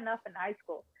was not enough in high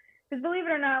school. Because believe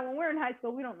it or not, when we're in high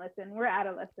school, we don't listen. We're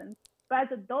adolescents. But as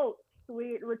adults,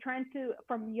 we're trying to,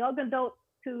 from young adults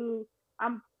to,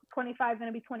 I'm 25, going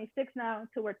to be 26 now,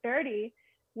 to we're 30,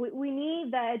 we need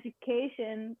that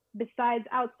education besides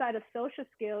outside of social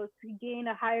skills to gain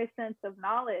a higher sense of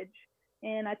knowledge.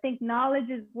 And I think knowledge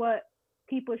is what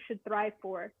people should thrive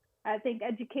for. I think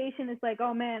education is like,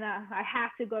 oh man, I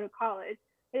have to go to college.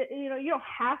 You know, you don't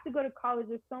have to go to college.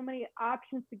 There's so many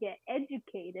options to get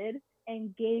educated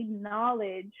and gain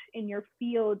knowledge in your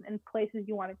field and places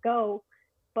you want to go.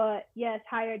 But yes,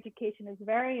 higher education is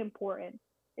very important,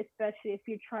 especially if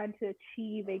you're trying to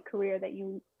achieve a career that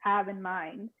you have in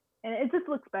mind. And it just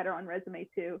looks better on resume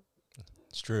too.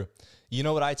 It's true. You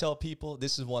know what I tell people?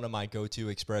 This is one of my go-to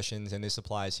expressions, and this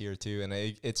applies here too. And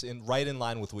it's right in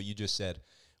line with what you just said,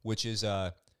 which is,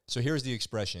 so here's the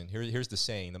expression. Here's the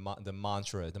saying, the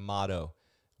mantra, the motto,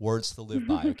 words to live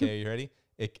by. Okay, you ready?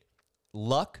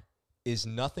 Luck is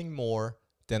nothing more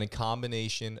than a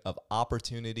combination of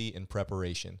opportunity and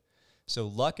preparation. So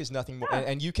luck is nothing more,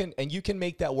 and you can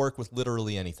make that work with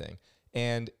literally anything.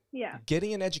 And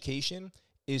getting an education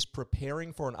is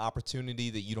preparing for an opportunity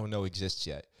that you don't know exists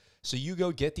yet. So you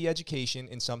go get the education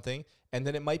in something, and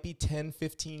then it might be 10,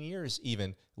 15 years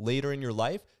even later in your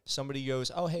life, somebody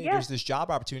goes, oh, hey, there's this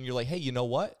job opportunity. You're like, hey, you know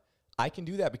what? I can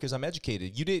do that because I'm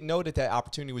educated. You didn't know that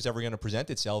opportunity was ever going to present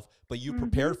itself, but you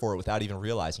prepared for it without even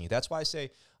realizing it. That's why I say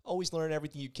always learn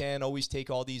everything you can. Always take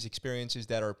all these experiences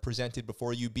that are presented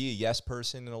before you. Be a yes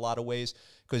person in a lot of ways,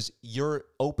 because you're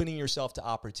opening yourself to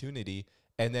opportunity.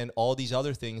 And then all these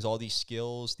other things, all these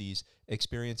skills, these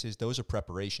experiences, those are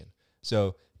preparation.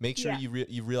 So make sure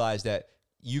you realize that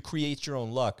you create your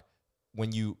own luck,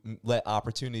 when you let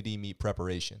opportunity meet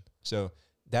preparation. So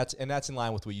that's in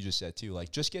line with what you just said too.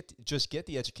 Like just get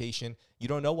the education. You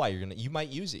don't know why you might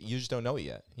use it. You just don't know it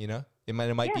yet. You know, it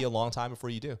might be a long time before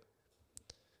you do,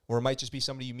 or it might just be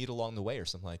somebody you meet along the way or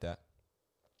something like that.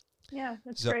 Yeah,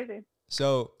 that's crazy.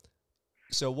 So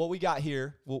what we got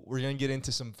here, we're gonna get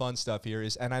into some fun stuff here.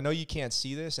 And I know you can't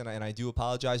see this, and I do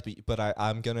apologize, but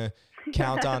I'm gonna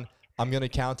count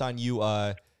on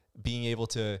you being able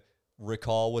to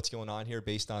recall what's going on here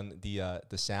based on the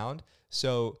sound.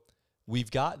 So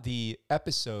we've got the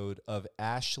episode of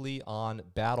Ashley on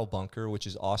Battle Bunker, which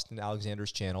is Austin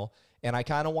Alexander's channel, and I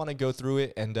kind of want to go through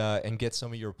it and get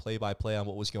some of your play-by-play on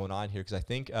what was going on here, because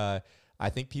I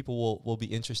think people will be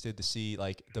interested to see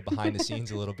like the behind the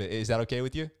scenes a little bit. Is that okay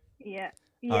with you? Yeah.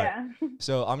 Yeah. Right.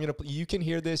 So you can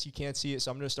hear this, you can't see it, so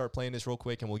I'm gonna start playing this real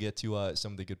quick, and we'll get to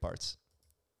some of the good parts.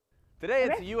 Today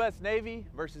it's the U.S. Navy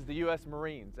versus the U.S.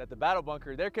 Marines. At the Battle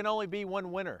Bunker, there can only be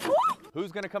one winner.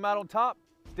 Who's gonna come out on top?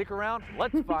 Stick around,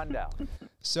 let's find out.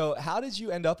 So how did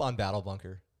you end up on Battle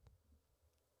Bunker?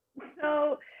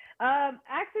 So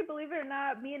actually, believe it or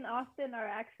not, me and Austin are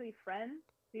actually friends.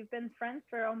 We've been friends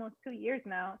for almost 2 years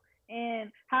now.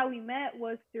 And how we met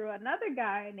was through another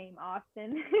guy named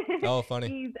Austin. Oh, funny.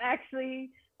 He's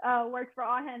actually works for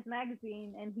All Hands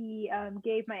Magazine, and he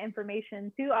gave my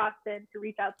information to Austin to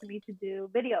reach out to me to do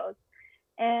videos.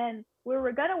 And we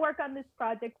were going to work on this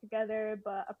project together,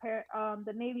 but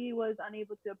the Navy was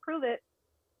unable to approve it.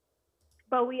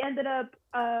 But we ended up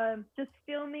just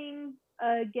filming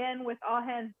again with All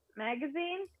Hands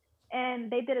Magazine.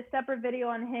 And they did a separate video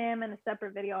on him and a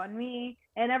separate video on me.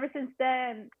 And ever since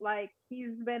then, like,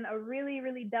 he's been a really,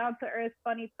 really down-to-earth,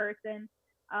 funny person.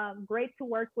 Great to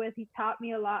work with. He taught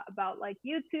me a lot about, like,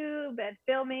 YouTube and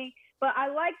filming. But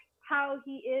I like how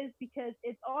he is because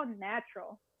it's all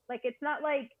natural. Like, it's not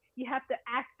like you have to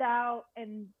act out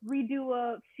and redo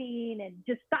a scene and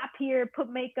just stop here, put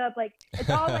makeup. Like, it's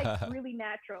all, like, really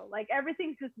natural. Like,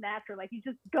 everything's just natural. Like, you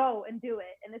just go and do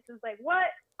it. And it's just like, what?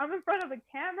 I'm in front of a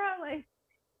camera? Like,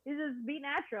 you just be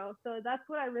natural. So that's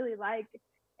what I really like.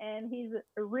 And he's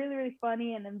really, really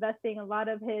funny and investing a lot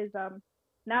of his,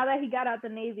 now that he got out the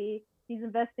Navy, he's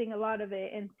investing a lot of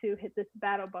it into this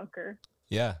Battle Bunker.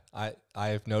 Yeah, I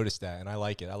have noticed that, and I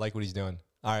like it. I like what he's doing.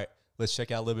 All right, let's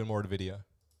check out a little bit more of the video.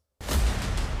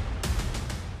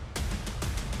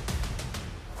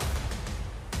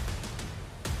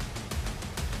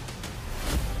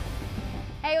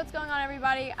 Hey, what's going on,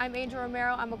 everybody? I'm Angel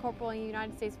Romero. I'm a corporal in the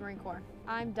United States Marine Corps.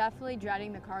 I'm definitely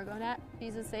dreading the cargo net.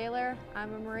 She's a sailor.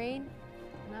 I'm a Marine.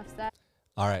 Enough said.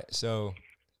 All right, so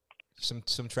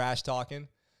some trash talking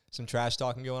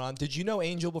going on. Did you know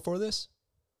Angel before this?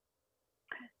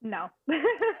 No.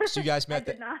 So you guys met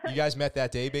you guys met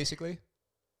that day, basically?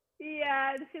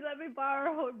 Yeah, she let me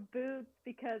borrow her boots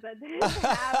because I didn't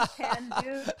have tan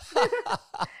boots.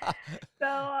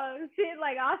 So she,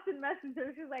 like, Austin messaged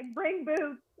her. She was like, bring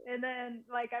boots. And then,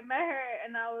 like, I met her,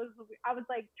 and I was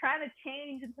like trying to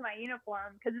change into my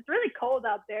uniform because it's really cold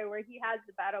out there where he has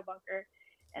the Battle Bunker.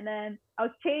 And then I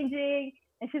was changing,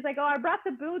 and she's like, oh, I brought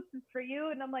the boots. It's for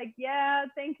you. And I'm like, yeah,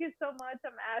 thank you so much.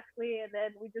 I'm Ashley. And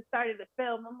then we just started to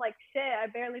film. I'm like, shit, I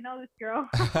barely know this girl.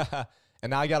 And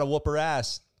now I got to whoop her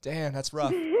ass. Damn, that's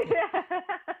rough. That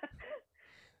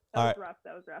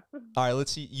was rough. All right,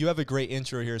 let's see. You have a great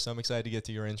intro here, so I'm excited to get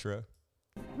to your intro.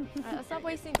 All right, let's stop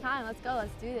wasting time. Let's go.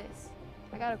 Let's do this.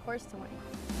 I got a course to win.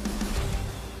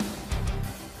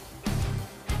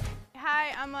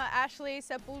 Hi, I'm Ashley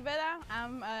Sepulveda.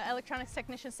 I'm an electronics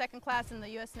technician, second class in the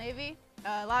U.S. Navy.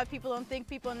 A lot of people don't think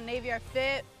people in the Navy are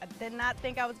fit. I did not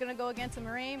think I was going to go against a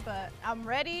Marine, but I'm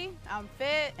ready, I'm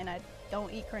fit, and I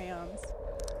don't eat crayons.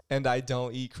 And I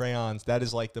don't eat crayons. That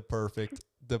is like the perfect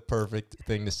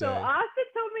thing to say. So Austin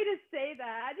told me to say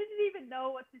that. I didn't even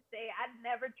know what to say. I'd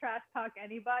never trash talk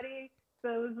anybody. So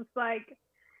it was just like,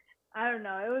 I don't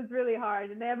know. It was really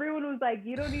hard. And everyone was like,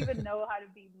 you don't even know how to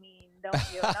be mean,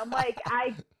 don't you? And I'm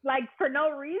like, for no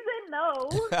reason, no.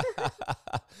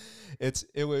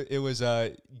 It was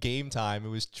game time. It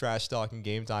was trash talking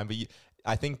game time. But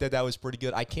I think that was pretty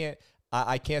good. I can't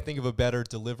think of a better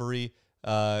delivery.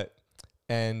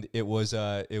 And it was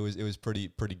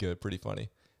pretty good, pretty funny.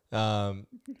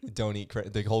 Don't eat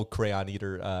the whole crayon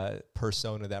eater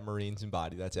persona that Marines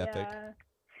embody. That's epic.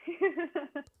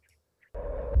 Yeah.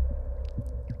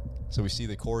 So we see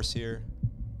the course here.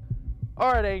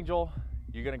 All right, Angel,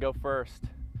 you're gonna go first.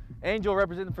 Angel,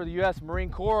 representing for the U.S. Marine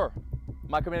Corps.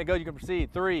 My command to go, you can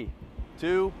proceed. 3,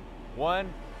 2,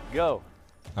 1, go.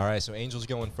 All right, so Angel's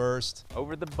going first.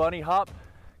 Over the bunny hop,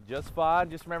 just fine.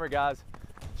 Just remember, guys,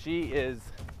 she is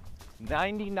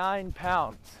 99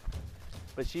 pounds,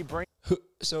 but she brings.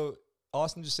 So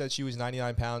Austin just said she was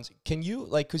 99 pounds. Can you,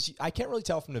 like, because I can't really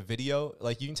tell from the video,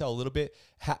 like, you can tell a little bit.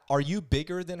 Are you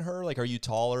bigger than her? Like, are you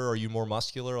taller? Are you more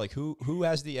muscular? Like, who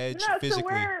has the edge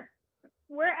physically? So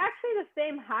we're actually the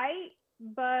same height,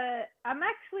 but I'm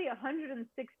actually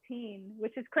 116,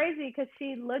 which is crazy because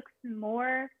she looks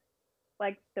more,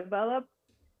 like, developed.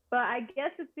 But I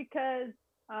guess it's because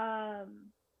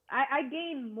I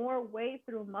gain more weight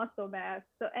through muscle mass.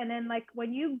 So, and then, like,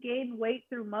 when you gain weight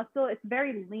through muscle, it's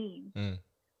very lean.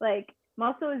 Like,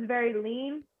 muscle is very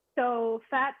lean, so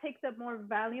fat takes up more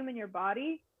volume in your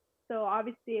body. So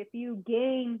obviously, if you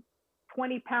gain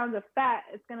 20 pounds of fat,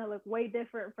 it's going to look way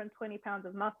different from 20 pounds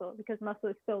of muscle because muscle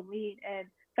is so lean and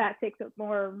fat takes up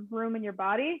more room in your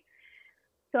body.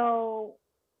 So,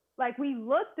 like, we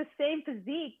look the same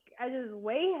physique. I just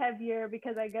way heavier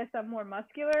because I guess I'm more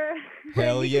muscular.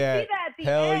 Hell yeah. See that at the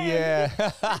Hell end.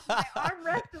 yeah. My arm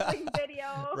wrestling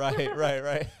video.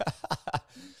 Right.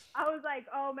 I was like,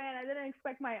 oh man, I didn't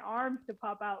expect my arms to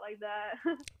pop out like that.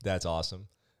 That's awesome.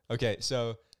 Okay,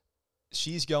 so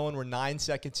she's going. We're 9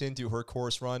 seconds into her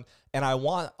course run, and I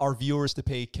want our viewers to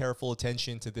pay careful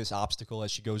attention to this obstacle as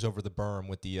she goes over the berm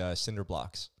with the cinder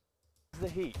blocks. The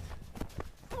heat.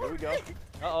 Here we go.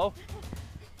 Uh-oh.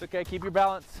 It's okay, keep your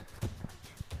balance.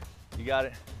 You got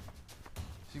it.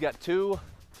 She's got two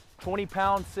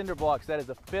 20-pound cinder blocks. That is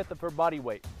a fifth of her body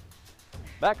weight.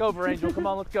 Back over, Angel. Come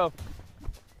on, let's go.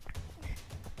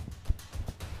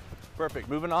 Perfect,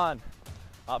 moving on.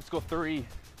 Obstacle 3,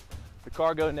 the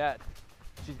cargo net.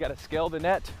 She's got to scale the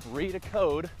net, read a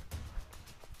code.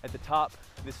 At the top,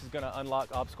 this is gonna unlock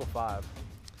obstacle 5.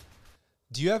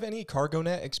 Do you have any cargo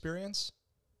net experience?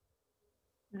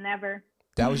 Never.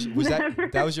 That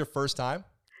was your first time?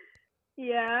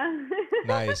 Yeah.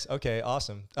 Nice. Okay,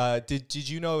 awesome. Did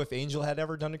you know if Angel had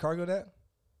ever done a cargo net?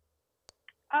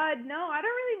 No, I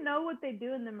don't really know what they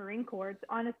do in the Marine Corps,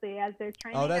 honestly, as they're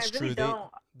training. Oh, that's I really true.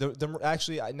 Don't.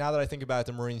 Actually, now that I think about it,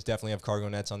 the Marines definitely have cargo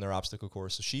nets on their obstacle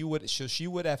course. So she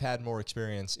would have had more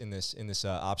experience in this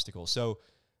obstacle. So,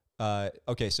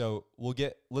 okay, so I'm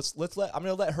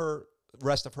gonna let her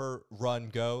rest of her run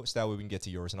go, so that way we can get to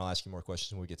yours, and I'll ask you more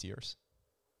questions when we get to yours.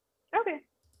 Okay.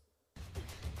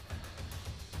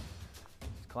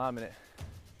 Just climbing it.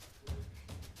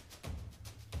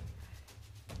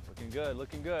 Looking good,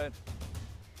 looking good.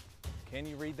 Can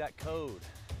you read that code?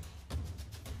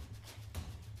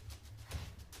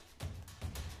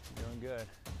 Doing good.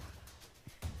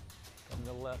 Come to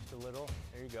the left a little.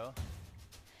 There you go.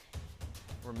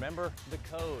 Remember the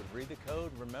code. Read the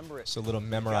code. Remember it. So a little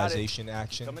memorization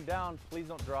action. Coming down. Please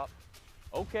don't drop.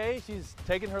 Okay, she's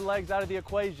taking her legs out of the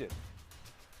equation.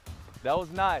 That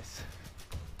was nice.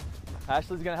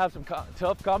 Ashley's gonna have some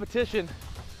tough competition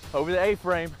over the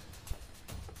A-frame.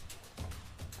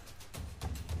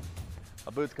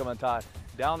 My boots come untied.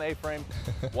 Down the A-frame.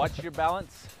 Watch your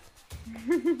balance.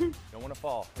 Don't want to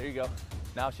fall. There you go.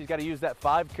 Now she's got to use that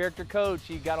 5-character code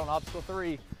she got on obstacle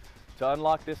 3 to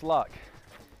unlock this lock.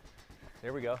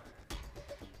 There we go.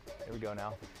 There we go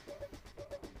now.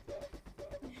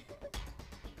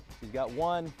 She's got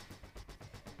one.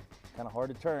 Kind of hard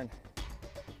to turn.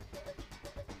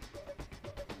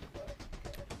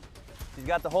 She's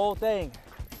got the whole thing.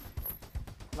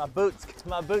 My boots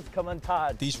come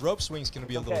untied. These rope swings can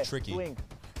be a little tricky. Swing.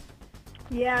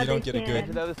 Yeah, You don't get a good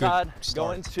To the other side, start.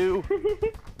 going to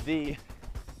the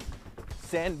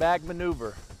sandbag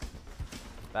maneuver.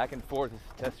 Back and forth,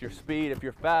 test your speed. If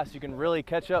you're fast, you can really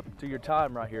catch up to your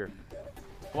time right here.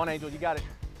 Come on, Angel, you got it.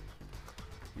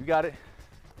 You got it.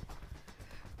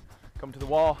 Come to the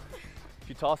wall.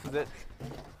 She tosses it.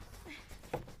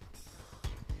 Here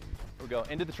we go,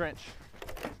 into the trench.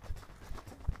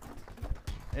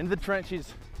 Into the trench,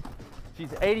 she's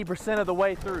 80% of the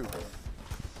way through.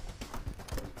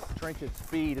 Trench at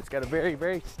speed, it's got a very,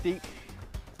 very steep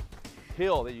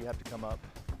hill that you have to come up.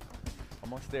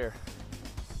 Almost there.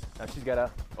 Now she's got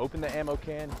to open the ammo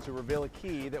can to reveal a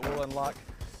key that will unlock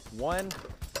one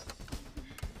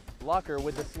locker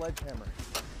with the sledgehammer.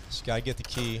 Just gotta get the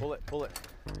key. Pull it, pull it.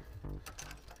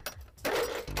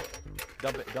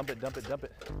 Dump it, dump it, dump it, dump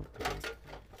it.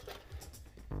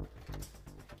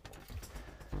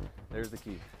 There's the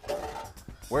key.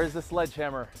 Where's the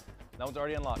sledgehammer? That one's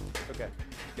already unlocked. It's okay.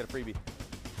 Get a freebie.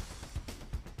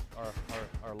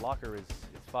 Our locker is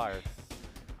fired.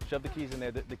 Shove the keys in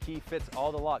there. The key fits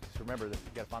all the locks. Remember, you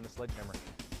gotta find the sledgehammer.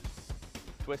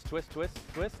 Twist, twist, twist,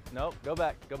 twist. No, go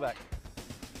back, go back.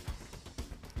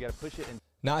 You gotta push it in.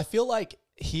 Now I feel like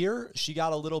here she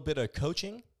got a little bit of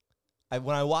coaching.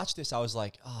 When I watched this, I was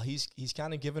like, oh, he's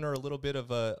kind of giving her a little bit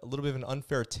of an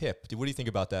unfair tip. What do you think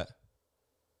about that?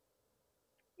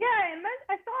 Yeah, and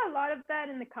I saw a lot lot of that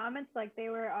in the comments. Like they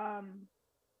were,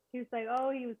 he was like,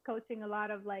 oh, he was coaching a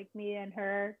lot of like me and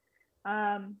her.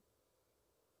 I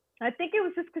think it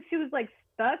was just because she was like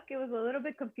stuck. It was a little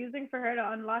bit confusing for her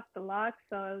to unlock the lock.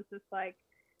 So it was just like,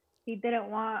 he didn't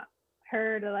want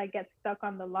her to like get stuck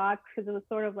on the lock because it was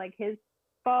sort of like his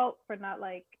fault for not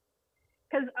like,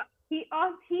 because he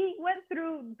went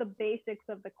through the basics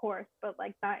of the course, but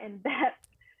like not in depth.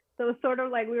 So it was sort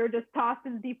of like we were just tossed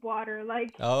in deep water,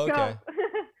 like, Oh, okay.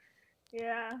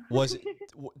 Yeah. Was it,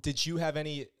 did you have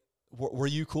any, were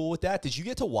you cool with that? Did you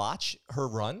get to watch her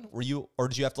run? Were you, or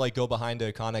did you have to like go behind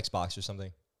a Connex box or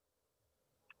something?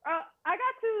 I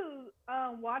got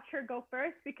to watch her go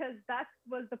first because that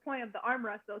was the point of the arm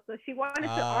wrestle. So she wanted to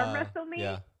arm wrestle me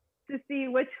to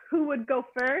see who would go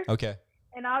first. Okay.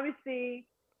 And obviously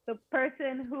the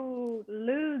person who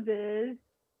loses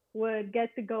would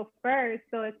get to go first.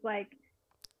 So it's like,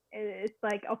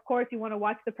 of course you want to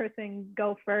watch the person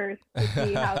go first to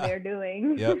see how they're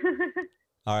doing. Yep.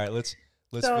 All right, let's.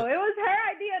 So it was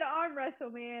her idea to arm wrestle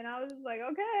me, and I was just like,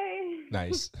 okay.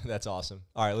 Nice. That's awesome.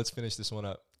 All right, let's finish this one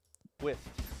up. Twist.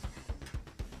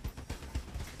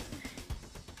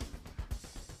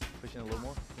 Push in a little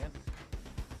more. Yeah.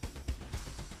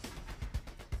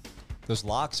 Those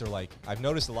locks are like, I've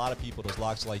noticed a lot of people, those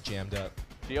locks are like jammed up.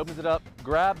 She opens it up.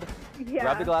 Grab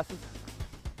the glasses.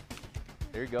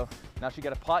 There you go. Now she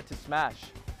got a pot to smash.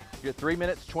 You're at 3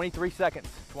 minutes, 23 seconds.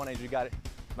 Come on, Angel, you got it.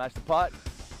 Smash the pot.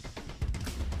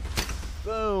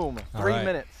 Boom. All 3 right.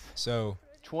 minutes. So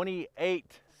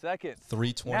 28 seconds.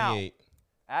 3:28. Now,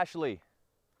 Ashley,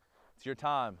 it's your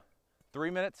time. 3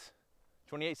 minutes,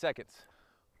 28 seconds.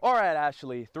 All right,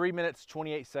 Ashley, 3 minutes,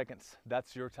 28 seconds.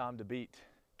 That's your time to beat.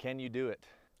 Can you do it?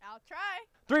 I'll try.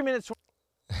 3 minutes.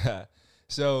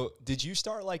 So did you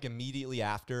start like immediately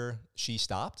after she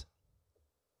stopped?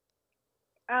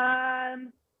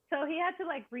 So he had to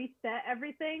like reset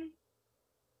everything.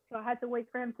 So I had to wait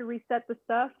for him to reset the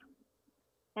stuff.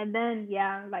 And then,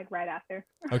 yeah, like right after.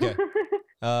 Okay.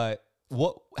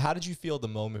 How did you feel the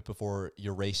moment before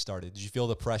your race started? Did you feel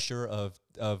the pressure of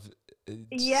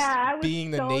yeah, I was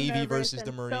being the so Navy nervous versus and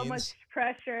the Marines? So much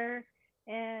pressure,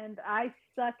 and I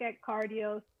suck at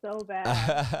cardio so bad.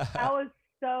 I was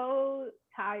so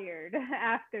tired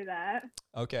after that.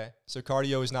 Okay, so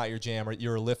cardio is not your jam.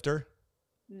 You're a lifter?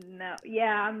 No,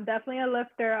 yeah, I'm definitely a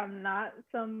lifter. I'm not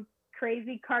some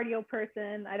crazy cardio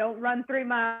person. I don't run 3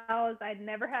 miles. I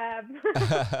never have.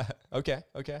 Okay.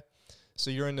 So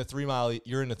you're in the 3 mile.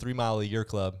 You're in the 3 mile a year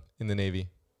club in the Navy.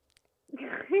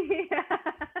 Yeah,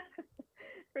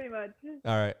 pretty much.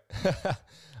 All right.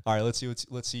 All right.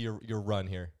 Let's see your run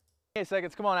here. 8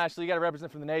 seconds. Come on, Ashley. You got to represent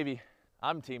from the Navy.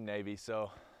 I'm Team Navy,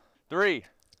 so 3,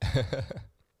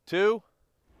 2,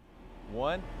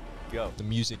 1, go. The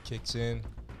music kicks in.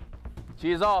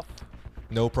 She is off.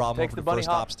 No problem Takes over the the bunny first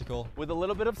hop obstacle. with a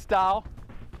little bit of style.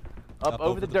 Up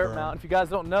over the dirt berm. mountain. If you guys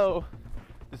don't know,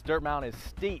 this dirt mountain is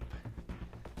steep.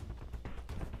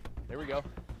 There we go.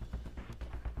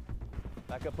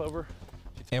 Back up over.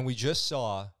 And we just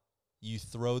saw you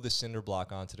throw the cinder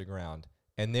block onto the ground,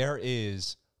 and there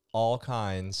is all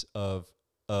kinds of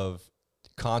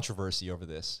controversy over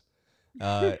this.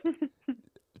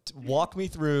 Walk me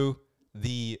through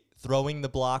the throwing the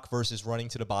block versus running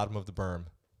to the bottom of the berm.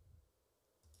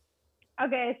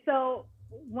 Okay, so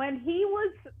when he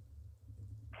was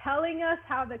telling us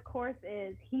how the course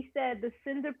is, he said the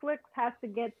Cinderplex has to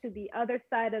get to the other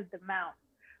side of the mount.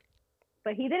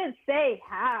 But he didn't say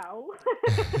how.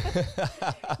 He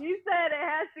said it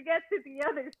has to get to the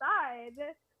other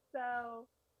side. So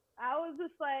I was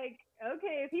just like,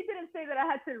 okay, if he didn't say that I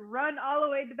had to run all the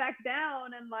way back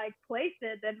down and like place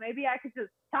it, then maybe I could just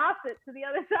toss it to the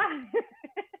other side.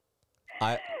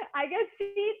 I guess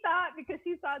she thought because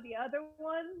she saw the other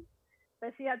one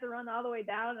that she had to run all the way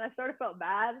down, and I sort of felt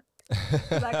bad.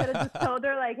 Because I could have just told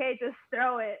her like, hey, just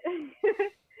throw it.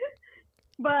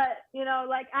 But, you know,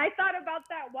 like I thought about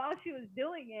that while she was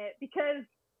doing it because,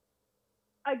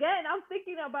 again, I'm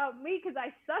thinking about me because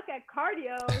I suck at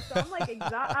cardio. So I'm like,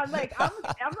 I'm like, I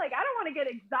don't want to get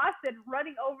exhausted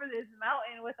running over this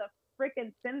mountain with a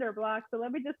freaking cinder block. So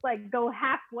let me just like go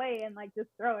halfway and like just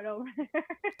throw it over there.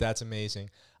 That's amazing.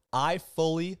 I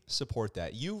fully support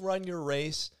that. You run your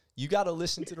race. You got to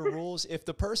listen to the rules. If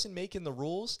the person making the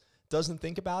rules doesn't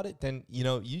think about it, then, you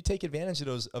know, you take advantage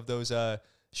of those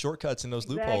shortcuts and those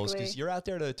loopholes because you're out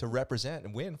there to represent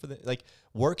and win for the, like,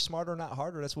 work smarter, not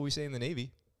harder. That's what we say in the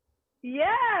Navy.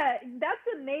 Yeah, that's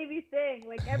a Navy thing.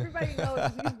 Like everybody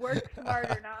knows you work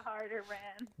smarter, not harder,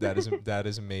 man. That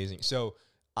is amazing. So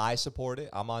I support it.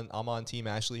 I'm on Team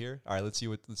Ashley here. All right, let's see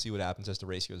what happens as the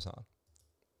race goes on.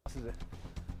 This is it.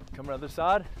 Come on the other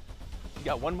side. You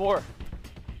got one more.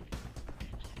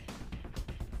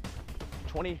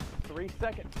 23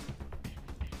 seconds.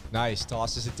 Nice.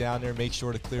 Tosses it down there. Make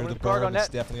sure to clear Going the to the cargo berm. It's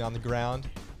net. definitely on the ground.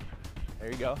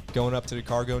 There you go. Going up to the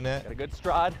cargo net. Got a good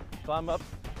stride. Climb up.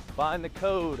 Find the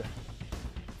code.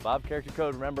 5-character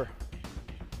code, remember.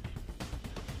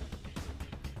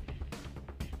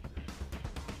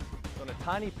 On a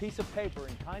tiny piece of paper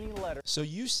in tiny letters. So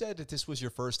you said that this was your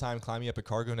first time climbing up a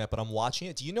cargo net, but I'm watching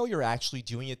it. Do you know you're actually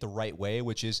doing it the right way,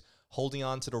 which is holding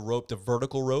on to the rope? The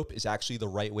vertical rope is actually the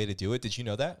right way to do it. Did you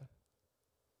know that?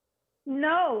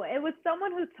 No, it was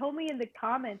someone who told me in the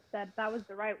comments that that was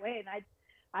the right way, and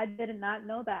I did not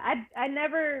know that. I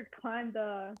never climbed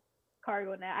a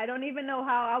cargo net. I don't even know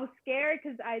how. I was scared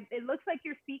because it looks like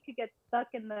your feet could get stuck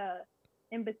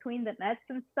in between the nets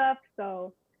and stuff.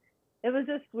 So it was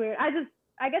just weird.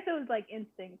 I guess it was like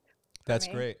instinct. That's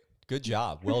great. Good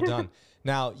job. Well done.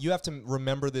 Now you have to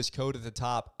remember this code at the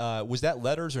top. Was that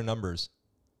letters or numbers?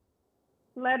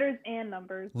 Letters and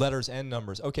numbers. Letters and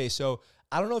numbers. Okay, so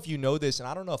I don't know if you know this, and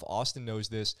I don't know if Austin knows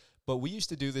this, but we used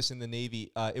to do this in the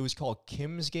Navy. It was called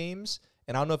Kim's Games,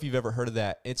 and I don't know if you've ever heard of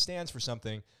that. It stands for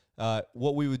something.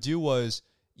 What we would do was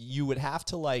you would have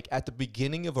to, like, at the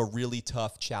beginning of a really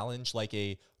tough challenge, like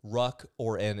a ruck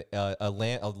or a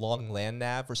long land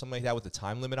nav or something like that with a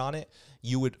time limit on it,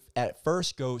 you would at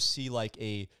first go see like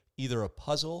either a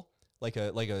puzzle, like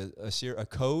a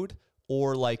code,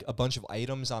 or like a bunch of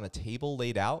items on a table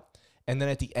laid out. And then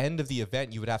at the end of the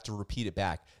event, you would have to repeat it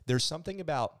back. There's something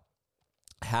about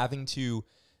having to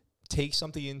take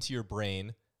something into your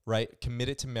brain, right? Commit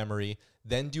it to memory,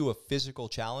 then do a physical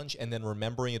challenge, and then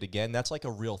remembering it again. That's like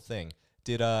a real thing.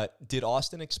 Did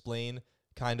Austin explain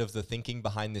kind of the thinking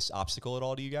behind this obstacle at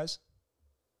all to you guys?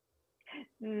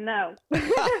 No. But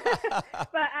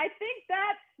I think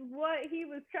that's what he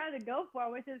was trying to go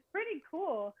for, which is pretty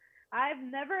cool. I've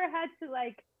never had to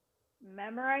like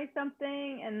memorize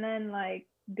something and then like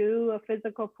do a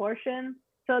physical portion.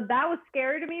 So that was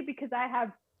scary to me because I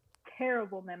have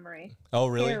terrible memory. Oh,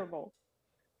 really? Terrible.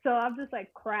 So I'm just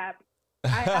like, crap.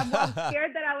 I'm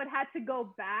scared that I would have to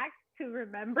go back to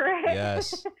remember it.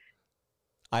 Yes.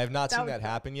 I have not seen that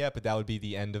happen yet, but that would be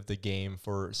the end of the game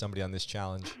for somebody on this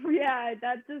challenge. Yeah,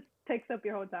 that just takes up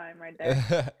your whole time right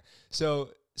there.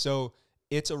 So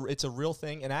it's a real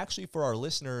thing, and actually for our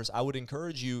listeners, I would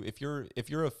encourage you, if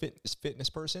you're a fitness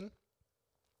person,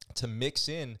 to mix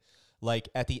in, like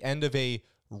at the end of a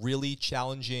really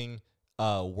challenging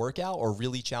workout or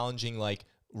really challenging like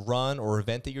run or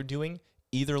event that you're doing,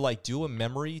 either like do a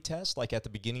memory test like at the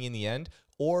beginning and the end,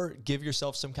 or give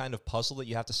yourself some kind of puzzle that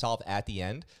you have to solve at the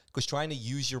end, because trying to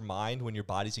use your mind when your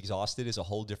body's exhausted is a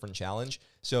whole different challenge.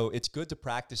 So it's good to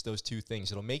practice those two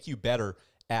things. It'll make you better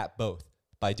at both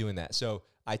by doing that. So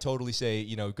I totally say,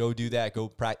 go do that.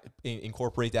 Go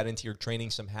incorporate that into your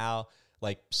training somehow.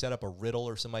 Like set up a riddle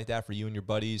or something like that for you and your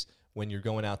buddies when you're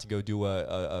going out to go do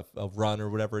a run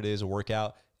or whatever it is, a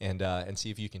workout, and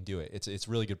see if you can do it. It's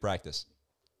really good practice.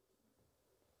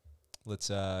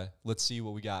 Let's see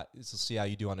what we got. Let's see how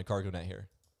you do on the cargo net here.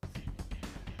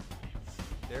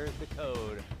 There's the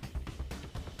code.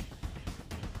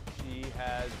 She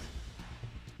has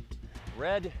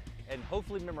read and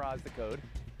hopefully memorized the code.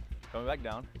 Coming back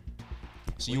down.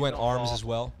 So you went arms as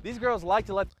well? These girls like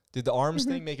to let... Did the arms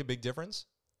thing make a big difference?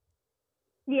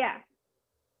 Yeah.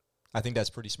 I think that's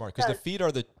pretty smart, because the feet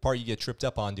are the part you get tripped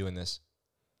up on doing this.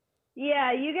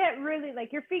 Yeah, you get really,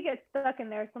 like, your feet get stuck in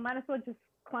there, so might as well just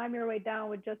climb your way down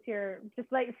with just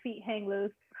let your feet hang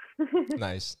loose.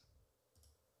 Nice.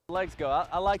 Legs go.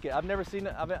 I like it. I've never seen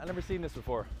it. I've never seen this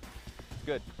before. It's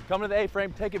good. Come to the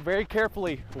A-frame. Take it very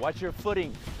carefully. Watch your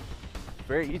footing.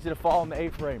 Very easy to fall on the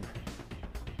A-frame.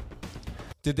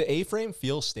 Did the A-frame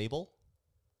feel stable?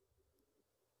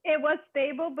 It was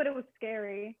stable, but it was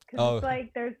scary because it's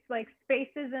like there's like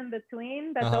spaces in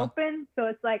between that's open. So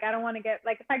it's like I don't want to get,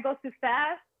 like, if I go too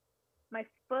fast, my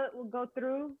foot will go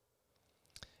through.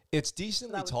 It's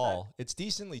decently tall. It's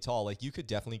decently tall. Like, you could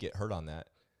definitely get hurt on that.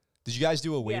 Did you guys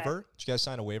do a waiver? Did you guys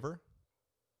sign a waiver?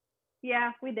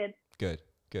 Yeah, we did. Good.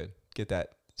 Get that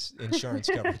insurance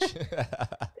coverage.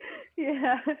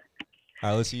 Yeah. All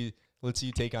right, let's see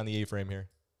you take on the A-frame here.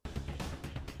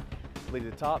 Lead to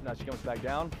the top. Now she comes back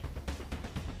down.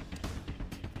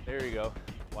 There you go.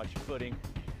 Watch your footing.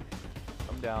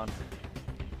 Come down.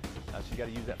 Now she's got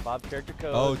to use that 5-character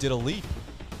code. Oh, did a leap.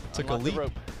 Took a Unlock the leap.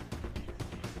 rope.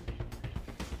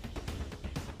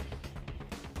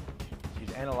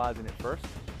 She's analyzing it first.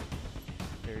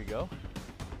 There you go.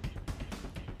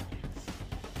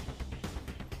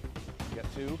 You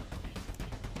got 2,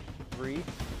 3.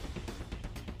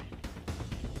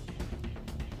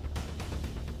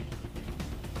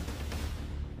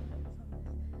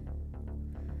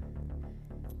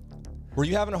 Were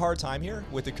you having a hard time here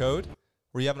with the code?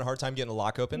 Were you having a hard time getting a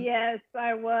lock open? Yes,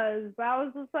 I was. I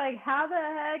was just like, how the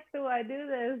heck do I do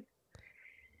this?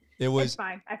 It was It's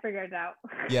fine. I figured it out.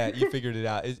 Yeah, you figured it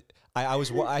out. I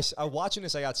was watching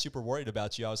this. I got super worried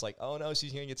about you. I was like, oh no,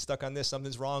 she's gonna get stuck on this.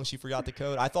 Something's wrong. She forgot the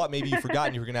code. I thought maybe you forgot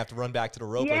and you were gonna have to run back to the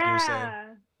rope like you were saying. Yeah,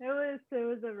 it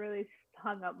was a really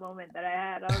hung up moment that I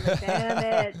had. I was like,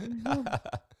 damn it.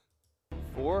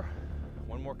 4,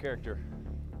 one more character.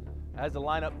 Has the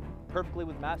lineup perfectly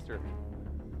with master.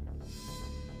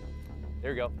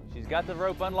 There you go. She's got the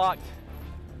rope unlocked.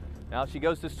 Now she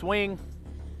goes to swing.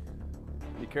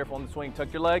 Be careful on the swing.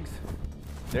 Tuck your legs.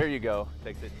 There you go.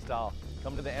 Takes it in style.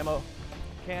 Come to the ammo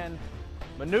can.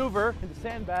 Maneuver into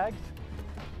sandbags.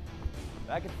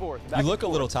 Back and forth. You look a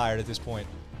little tired at this point.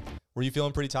 Were you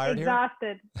feeling pretty tired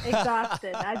Exhausted.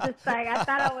 I just like, I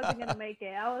thought I wasn't gonna make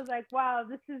it. I was like, wow,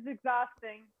 this is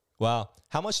exhausting. Wow.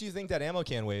 How much do you think that ammo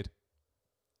can weighed?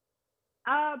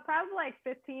 Probably like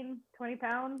 15, 20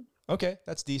 pounds. Okay,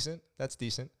 that's decent. That's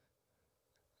decent.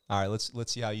 All right,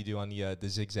 let's see how you do on the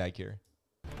zigzag here.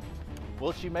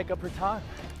 Will she make up her time?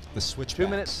 The switch. 2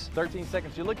 minutes, 13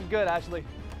 seconds. You're looking good, Ashley.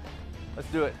 Let's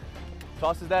do it.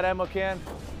 Tosses that ammo can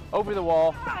over the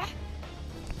wall.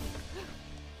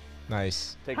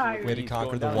 Nice. Takes Way to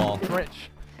conquer the wall. Trench.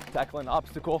 Tackling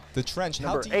obstacle. The trench. How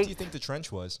Number deep 8. do you think the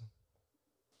trench was?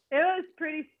 It was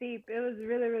pretty steep. It was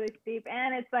really, really steep.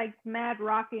 And it's like mad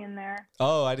rocky in there.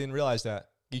 Oh, I didn't realize that.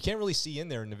 You can't really see in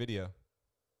there in the video.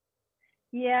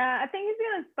 Yeah, I think he's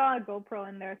going to install a GoPro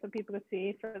in there so people can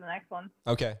see for the next one.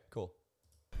 Okay, cool.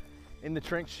 In the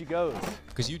trench she goes.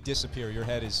 Because you disappear. Your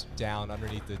head is down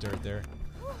underneath the dirt there.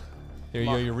 Here you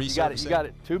go. You're You got it. resurfacing. You got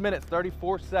it. 2 minutes,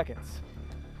 34 seconds.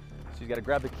 She's got to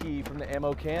grab the key from the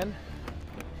ammo can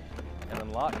and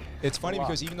unlock. It's funny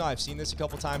because even though I've seen this a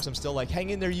couple times, I'm still like,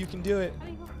 hang in there. You can do it.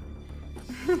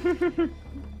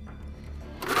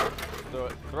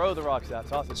 Throw the rocks out.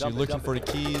 Toss it. So you're looking for the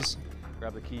keys.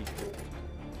 Grab the key.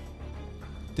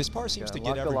 This part seems to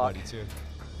Unlock get the lock. everybody too.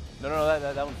 No,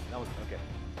 that one's okay.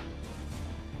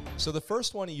 So the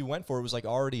first one you went for was like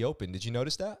already open. Did you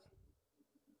notice that?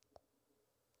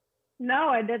 No,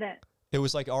 I didn't. It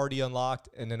was like already unlocked,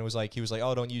 and then it was like he was like,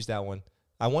 "Oh, don't use that one."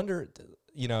 I wonder,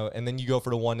 you know. And then you go for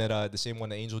the one that the same one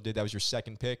that Angel did. That was your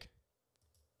second pick.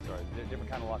 Sorry, different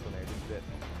kind of lock on there. It didn't fit.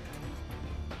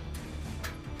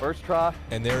 First try.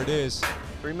 And there it is.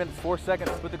 3 minutes, 4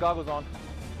 seconds. Put the goggles on.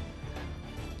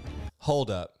 Hold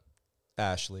up,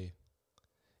 Ashley.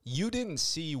 You didn't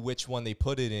see which one they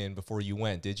put it in before you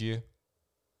went, did you?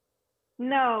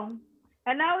 No.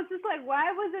 And I was just like,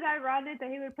 why was it ironic that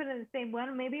he would put it in the same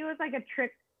one? Maybe it was like a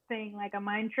trick thing, like a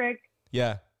mind trick.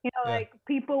 Yeah. You know, Yeah. like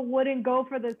people wouldn't go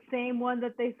for the same one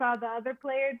that they saw the other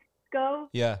players go.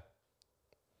 Yeah.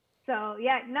 So,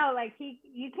 yeah, no, like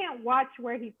you can't watch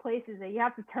where he places it. You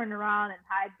have to turn around and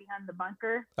hide behind the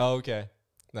bunker. Oh, okay.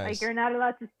 Nice. Like you're not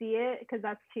allowed to see it because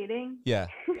that's cheating. Yeah.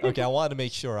 Okay, I wanted to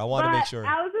make sure. I wanted to make sure.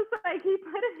 I was just like, he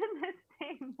put it in the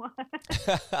same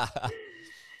one.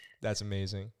 That's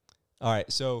amazing. All right,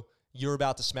 so you're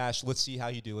about to smash. Let's see how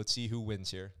you do. Let's see who wins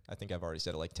here. I think I've already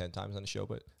said it like 10 times on the show,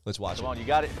 but let's watch Come it. on, you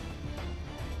got it.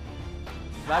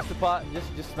 Smash the pot.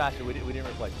 Just smash it. We didn't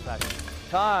replay. Smash it.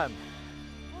 Time.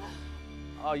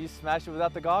 Oh, you smashed it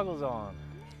without the goggles on.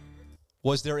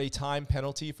 Was there a time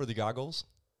penalty for the goggles?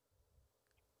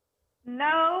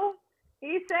 No,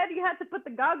 he said you had to put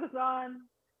the goggles on.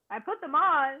 I put them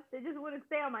on. They just wouldn't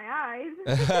stay on my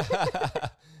eyes.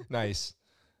 Nice.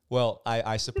 Well,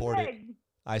 I support it. Big.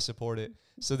 I support it.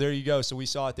 So there you go. So we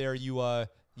saw it there. You All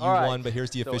won, right. but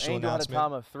here's the So official Angel announcement. had a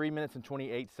time of 3 minutes and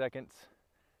 28 seconds.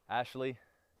 Ashley,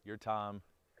 your time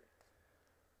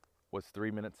was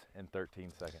 3 minutes and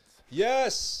 13 seconds.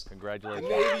 Yes.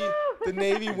 Congratulations. The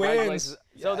Navy wins. Congratulations.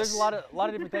 So there's Yes. a lot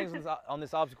of different things on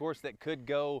this obstacle course that could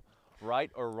go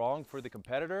right or wrong for the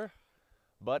competitor,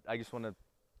 but I just want to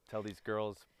tell these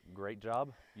girls, great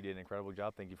job. You did an incredible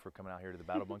job. Thank you for coming out here to the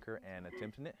battle bunker and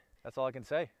attempting it. That's all I can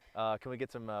say. Can we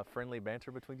get some friendly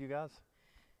banter between you guys?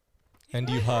 And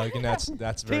you hug, and that's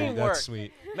very Teamwork. that's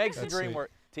sweet. Makes the That's dream sweet.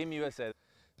 work. Team USA.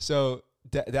 So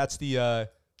that's the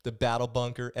battle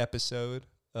bunker episode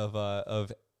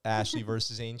of Ashley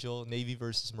versus Angel, Navy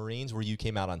versus Marines, where you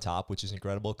came out on top, which is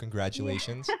incredible.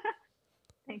 Congratulations.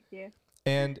 Thank you.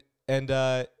 And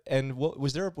what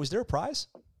was there a prize?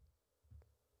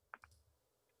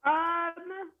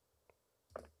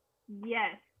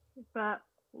 Yes, but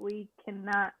we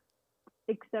cannot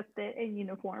accept it in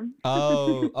uniform.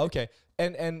 Oh, okay.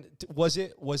 And was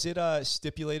it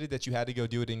stipulated that you had to go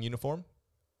do it in uniform?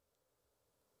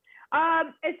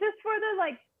 It's just for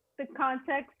the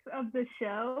context of the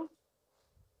show.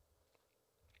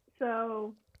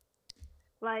 So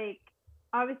like,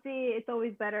 obviously it's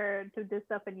always better to do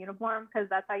stuff in uniform because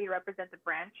that's how you represent the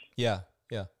branch. Yeah,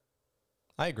 yeah.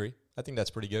 I agree. I think that's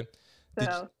pretty good.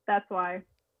 So that's why.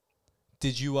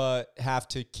 Did you have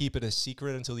to keep it a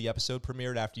secret until the episode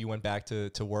premiered after you went back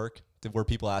to work? Were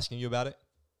people asking you about it?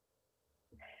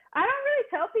 I don't really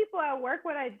tell people at work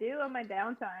what I do on my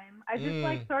downtime. I just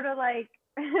like sort of like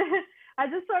I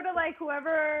just sort of like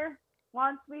whoever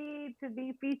wants me to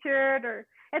be featured, or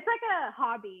it's like a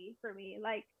hobby for me.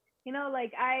 Like, you know,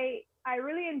 like I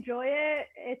really enjoy it.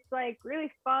 It's like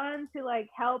really fun to like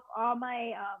help all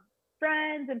my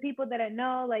friends and people that I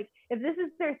know. Like if this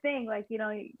is their thing, like, you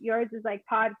know, yours is like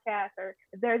podcast, or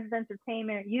if theirs is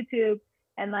entertainment, YouTube,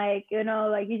 and like, you know,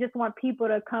 like you just want people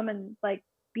to come and like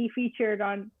be featured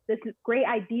on this great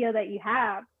idea that you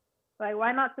have. Like,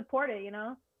 why not support it, you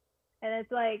know? And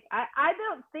it's like, I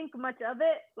don't think much of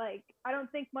it. Like, I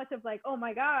don't think much of like, oh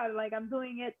my God, like I'm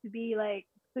doing it to be like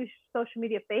social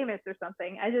media famous or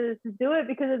something. I just do it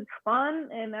because it's fun.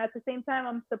 And at the same time,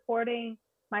 I'm supporting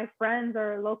my friends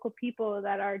or local people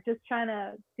that are just trying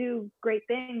to do great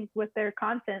things with their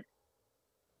content.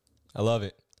 I love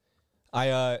it.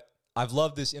 I've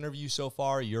loved this interview so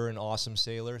far. You're an awesome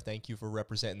sailor. Thank you for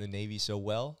representing the Navy so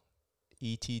well.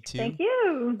 ET2. Thank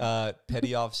you.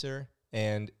 Petty officer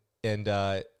and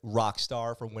rock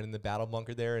star for winning the battle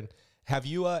bunker there. And have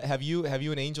you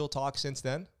and Angel talked since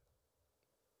then?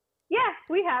 Yeah,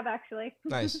 we have actually.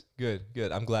 Nice. Good.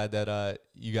 I'm glad that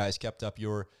you guys kept up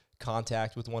your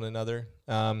contact with one another.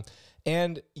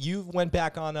 And you went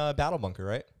back on battle bunker,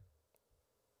 right?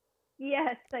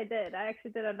 Yes, I did. I actually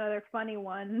did another funny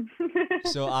one.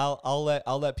 So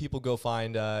I'll let people go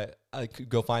find that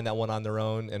one on their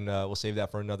own, and we'll save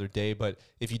that for another day. But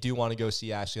if you do want to go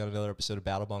see Ashley on another episode of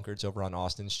Battle Bunker, it's over on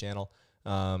Austin's channel.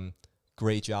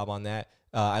 Great job on that.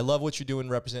 I love what you're doing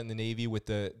representing the Navy with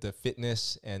the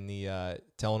fitness and the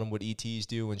telling them what ETs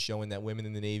do and showing that women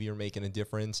in the Navy are making a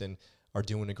difference and are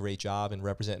doing a great job and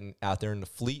representing out there in the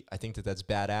fleet. I think that's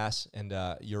badass, and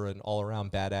you're an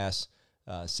all-around badass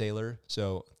sailor.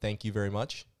 So thank you very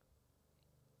much.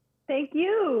 Thank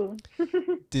you.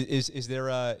 Is there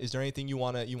anything you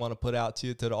wanna put out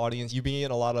to the audience? You've been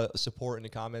getting a lot of support in the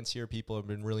comments here. People have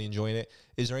been really enjoying it.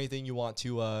 Is there anything you want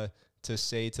to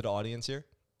say to the audience here?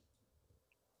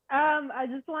 I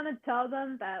just want to tell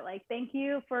them that, like, thank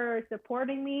you for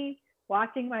supporting me,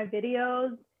 watching my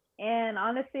videos, and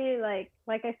honestly, like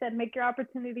I said, make your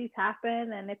opportunities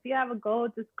happen. And if you have a goal,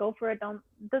 just go for it.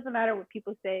 It doesn't matter what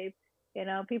people say. You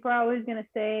know, people are always gonna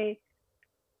say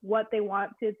what they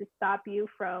want to stop you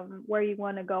from where you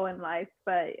want to go in life,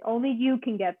 but only you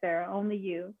can get there. Only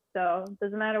you. So it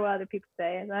doesn't matter what other people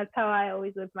say. And that's how I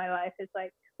always live my life. It's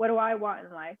like, what do I want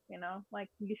in life? You know, like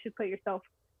you should put yourself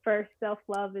first.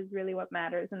 Self-love is really what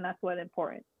matters, and that's what's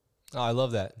important. Oh, I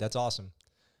love that. That's awesome.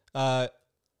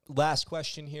 Last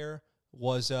question here.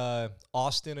 Was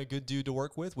Austin a good dude to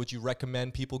work with? Would you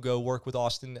recommend people go work with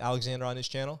Austin Alexander on his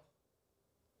channel?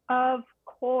 Of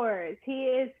course. He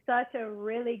is such a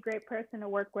really great person to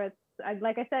work with.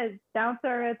 Like I said, down to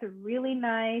earth, really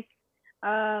nice,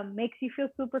 makes you feel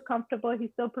super comfortable. He's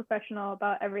so professional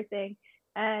about everything.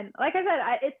 And like I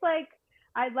said, it's like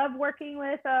I love working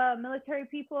with military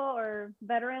people or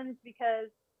veterans, because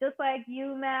just like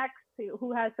you, Max,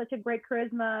 who has such a great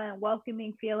charisma and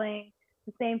welcoming feeling,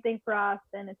 the same thing for us,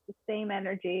 and it's the same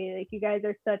energy. Like, you guys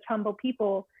are such humble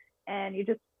people, and you're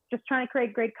just trying to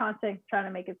create great content, trying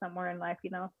to make it somewhere in life, you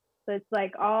know? So it's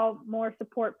like all more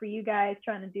support for you guys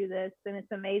trying to do this. And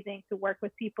it's amazing to work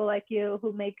with people like you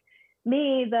who make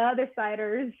me, the other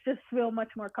siders, just feel much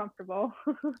more comfortable.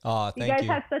 Oh, thank you. You guys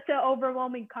have such an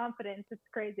overwhelming confidence. It's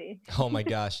crazy. Oh my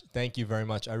gosh. Thank you very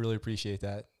much. I really appreciate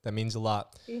that. That means a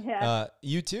lot. Yeah.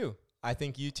 You too. I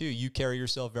think you too. You carry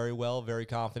yourself very well, very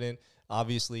confident,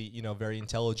 obviously, you know, very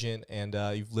intelligent, and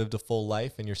you've lived a full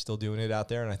life and you're still doing it out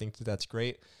there. And I think that's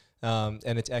great.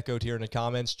 And it's echoed here in the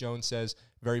comments. Joan says,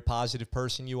 very positive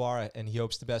person you are, and he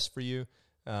hopes the best for you,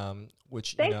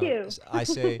 which, Thank you.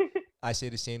 I say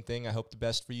the same thing. I hope the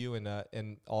best for you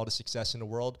and all the success in the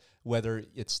world, whether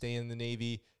it's staying in the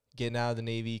Navy, getting out of the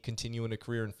Navy, continuing a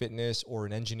career in fitness or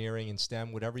in engineering and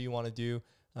STEM, whatever you want to do.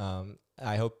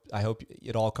 I hope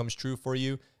it all comes true for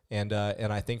you. And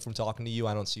I think from talking to you,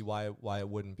 I don't see why it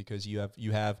wouldn't, because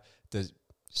you have the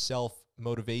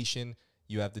self-motivation,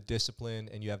 you have the discipline,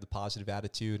 and you have the positive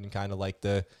attitude, and kind of like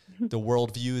the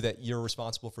worldview that you're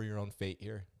responsible for your own fate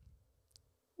here.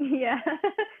 Yeah.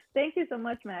 Thank you so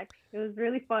much, Max. It was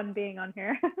really fun being on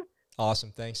here.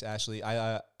 Awesome. Thanks, Ashley.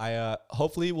 I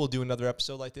hopefully we'll do another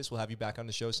episode like this. We'll have you back on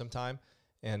the show sometime.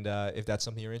 And if that's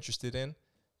something you're interested in.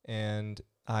 And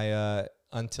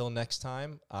until next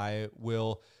time, I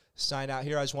will sign out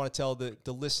here. I just want to tell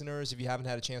the listeners, if you haven't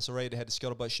had a chance already, to head to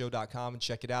scuttlebuttshow.com and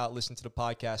check it out. Listen to the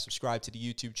podcast, subscribe to the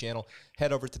YouTube channel,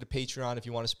 head over to the Patreon if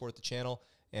you want to support the channel.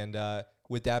 And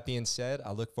with that being said,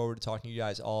 I look forward to talking to you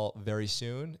guys all very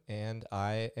soon. And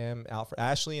I am out for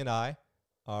Ashley, and I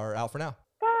are out for now.